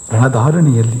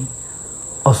ರಣಧಾರಣಿಯಲ್ಲಿ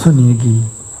ಅಸುನೀಗಿ.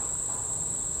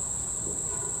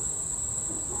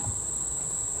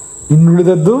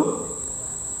 ಇನ್ನುಳಿದದ್ದು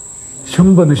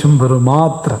ಶುಂಭ ನಿಶುಂಭರು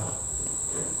ಮಾತ್ರ.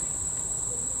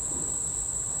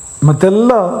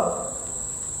 ಮತ್ತೆಲ್ಲ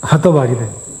ಹತವಾಗಿದೆ,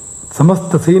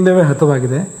 ಸಮಸ್ತ ಸೈನ್ಯವೇ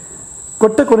ಹತವಾಗಿದೆ.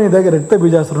 ಕೊಟ್ಟ ಕೊನೆಯದಾಗಿ ರಕ್ತ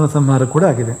ಬೀಜಾಸುರನ ಸಂಹಾರ ಕೂಡ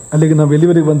ಆಗಿದೆ. ಅಲ್ಲಿಗೆ ನಾವು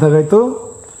ಎಲ್ಲಿವರೆಗೆ ಬಂದಾಗಾಯ್ತು?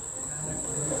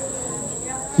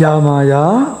 ಯಾಮಾಯ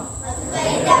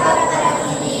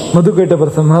ಮಧುಕೈಟಭರ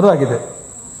ಸಂಹಾರ ಆಗಿದೆ.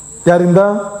 ಯಾರಿಂದ?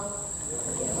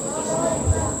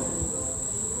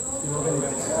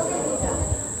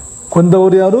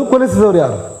 ಕೊಂದವರು ಯಾರು, ಕೊಲೆಸಿದವರು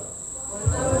ಯಾರು?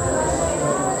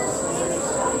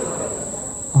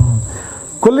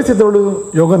 ಕೊಲ್ಲಿಸಿದವಳು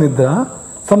ಯೋಗನಿದ್ರ,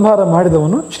 ಸಂಹಾರ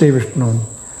ಮಾಡಿದವನು ಶ್ರೀ ವಿಷ್ಣು.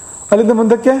 ಅಲ್ಲಿಂದ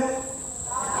ಮುಂದಕ್ಕೆ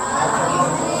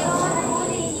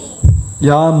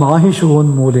ಯಾ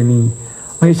ಮಾಹಿಷೋನ್ಮೂಲಿನಿ,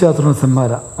 ಮಹಿಷಾಸುರನ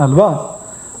ಸಂಹಾರ ಅಲ್ವಾ.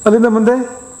 ಅಲ್ಲಿಂದ ಮುಂದೆ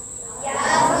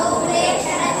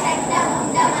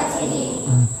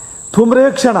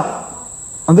ಧೂಮ್ರೇಕ್ಷಣ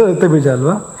ಅಂದ್ರೆ ರಕ್ತ ಬೀಜ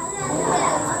ಅಲ್ವಾ.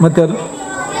 ಮತ್ತೆ ಅದು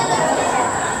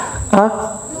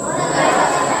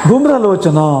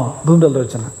ಧೂಮ್ರಲೋಚನ.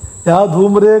 ಯಾ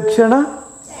ಧೂಮ್ರೇಕ್ಷಣ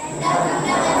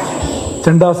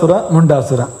ಚಂಡಾಸುರ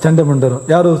ಮುಂಡಾಸುರ, ಚಂಡಮುಂಡರು.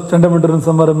 ಯಾರು ಚಂಡಮುಂಡರನ್ನು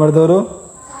ಸಂಹಾರ ಮಾಡಿದವರು?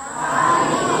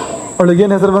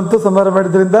 ಅವಳಿಗೇನು ಹೆಸರು ಬಂತು ಸಂಹಾರ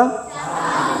ಮಾಡಿದ್ರಿಂದ?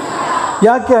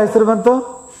 ಯಾಕೆ ಆ ಹೆಸರು ಬಂತು?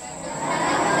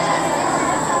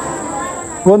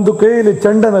 ಒಂದು ಕೈಯಲ್ಲಿ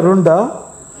ಚಂಡನ ರುಂಡ,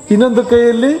 ಇನ್ನೊಂದು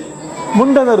ಕೈಯಲ್ಲಿ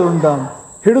ಮುಂಡನ ರುಂಡ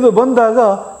ಹಿಡಿದು ಬಂದಾಗ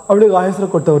ಅವಳಿಗೆ ಆ ಹೆಸರು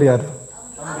ಕೊಟ್ಟವರು ಯಾರು?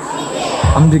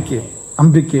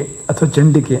 ಅಂಬಿಕೆ ಅಥವಾ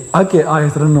ಚಂಡಿಕೆ. ಆಕೆ ಆ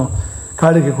ಹೆಸರನ್ನು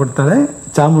ಕಾಳಿಗೆ ಕೊಡ್ತಾಳೆ,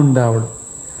 ಚಾಮುಂಡ ಅವಳು.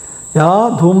 ಯಾ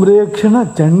ಧೂಮ್ರೇಕ್ಷಣ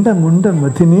ಚಂಡ ಮುಂಡ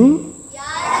ಮಥಿನಿ.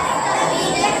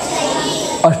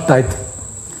 ಅಷ್ಟಾಯ್ತು.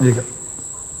 ಈಗ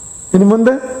ಇನ್ನು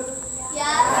ಮುಂದೆ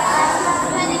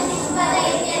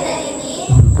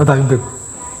ಗೊತ್ತಾಗಬೇಕು.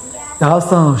 ಯಾಸ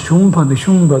ಶುಂಭ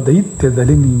ನಿಶುಂಭ ದೈತ್ಯ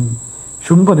ದಲಿನಿ.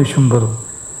 ಶುಂಭ ನಿಶುಂಭರು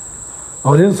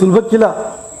ಅವರೇನು ಸುಲಭಕ್ಕಿಲ್ಲ.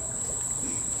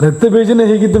 ರಕ್ತ ಬೀಜನೇ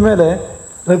ಹೀಗಿದ್ದ ಮೇಲೆ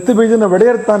ರಕ್ತ ಬೀಜನ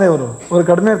ಒಡೆಯಿರ್ತಾನೆ. ಅವರು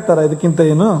ಕಡಿಮೆ ಇರ್ತಾರೆ, ಇದಕ್ಕಿಂತ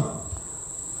ಏನು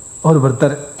ಅವರು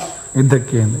ಬರ್ತಾರೆ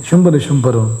ಯುದ್ಧಕ್ಕೆ. ಶುಂಭ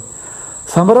ನಿಶುಂಭರು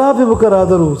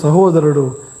ಸಮರಾಭಿಮುಖರಾದರು ಸಹೋದರರು.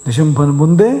 ನಿಶುಂಭನ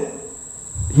ಮುಂದೆ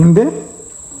ಹಿಂದೆ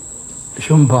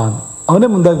ಶುಂಭಾನ್, ಅವನೇ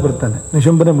ಮುಂದಾಗಿ ಬರ್ತಾನೆ.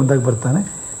 ನಿಶುಂಭನೇ ಮುಂದಾಗಿ ಬರ್ತಾನೆ,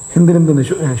 ಹಿಂದಿನಿಂದ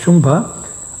ಶುಂಭ.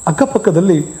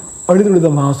 ಅಕ್ಕಪಕ್ಕದಲ್ಲಿ ಅಳಿದುಳಿದ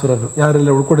ಮಹಾಸುರರು, ಯಾರೆಲ್ಲ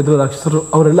ಉಳ್ಕೊಂಡಿದ್ರು ರಾಕ್ಷಸರು,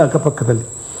 ಅವರೆಲ್ಲ ಅಕ್ಕಪಕ್ಕದಲ್ಲಿ.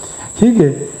 ಹೀಗೆ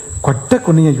ಕೊಟ್ಟ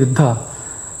ಕೊನೆಯ ಯುದ್ಧ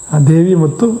ದೇವಿ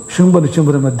ಮತ್ತು ಶುಂಭ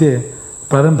ನಿಶುಂಭರ ಮಧ್ಯೆ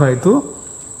ಪ್ರಾರಂಭ ಆಯಿತು.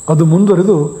 ಅದು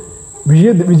ಮುಂದುವರೆದು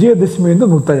ವಿಜಯದಶಮಿಯಿಂದ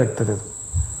ಮುಕ್ತಾಯ ಆಗ್ತದೆ. ಅದು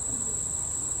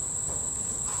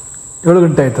 7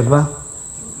 ಗಂಟೆ ಆಯ್ತಲ್ವಾ.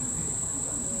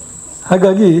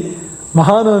 ಹಾಗಾಗಿ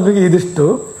ಮಹಾನವಮಿಗೆ ಇದಿಷ್ಟು.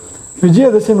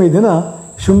 ವಿಜಯದಶಮಿ ದಿನ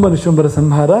ಶುಂಭ ನಿಶುಂಭರ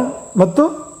ಸಂಹಾರ ಮತ್ತು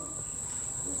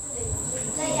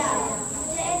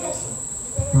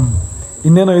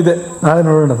ಇನ್ನೇನೋ ಇದೆ, ನಾಳೆ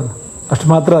ನೋಡೋಣ. ಅದನ್ನು ಅಷ್ಟು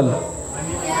ಮಾತ್ರ ಅಲ್ಲ,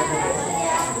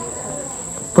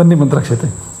 ಬನ್ನಿ ಮಂತ್ರಾಕ್ಷತೆ.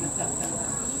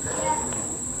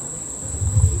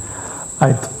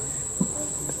 ಆಯ್ತು.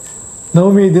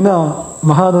 ನವಮಿ ದಿನ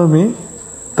ಮಹಾನವಮಿ,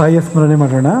 ತಾಯಿಯ ಸ್ಮರಣೆ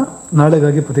ಮಾಡೋಣ.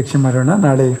 ನಾಳೆಗಾಗಿ ಪ್ರತೀಕ್ಷೆ ಮಾಡೋಣ.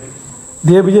 ನಾಳೆ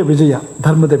ದೇವಿಯ ವಿಜಯ,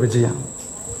 ಧರ್ಮದ ವಿಜಯ.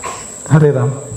 ಹರೇ ರಾಮ್.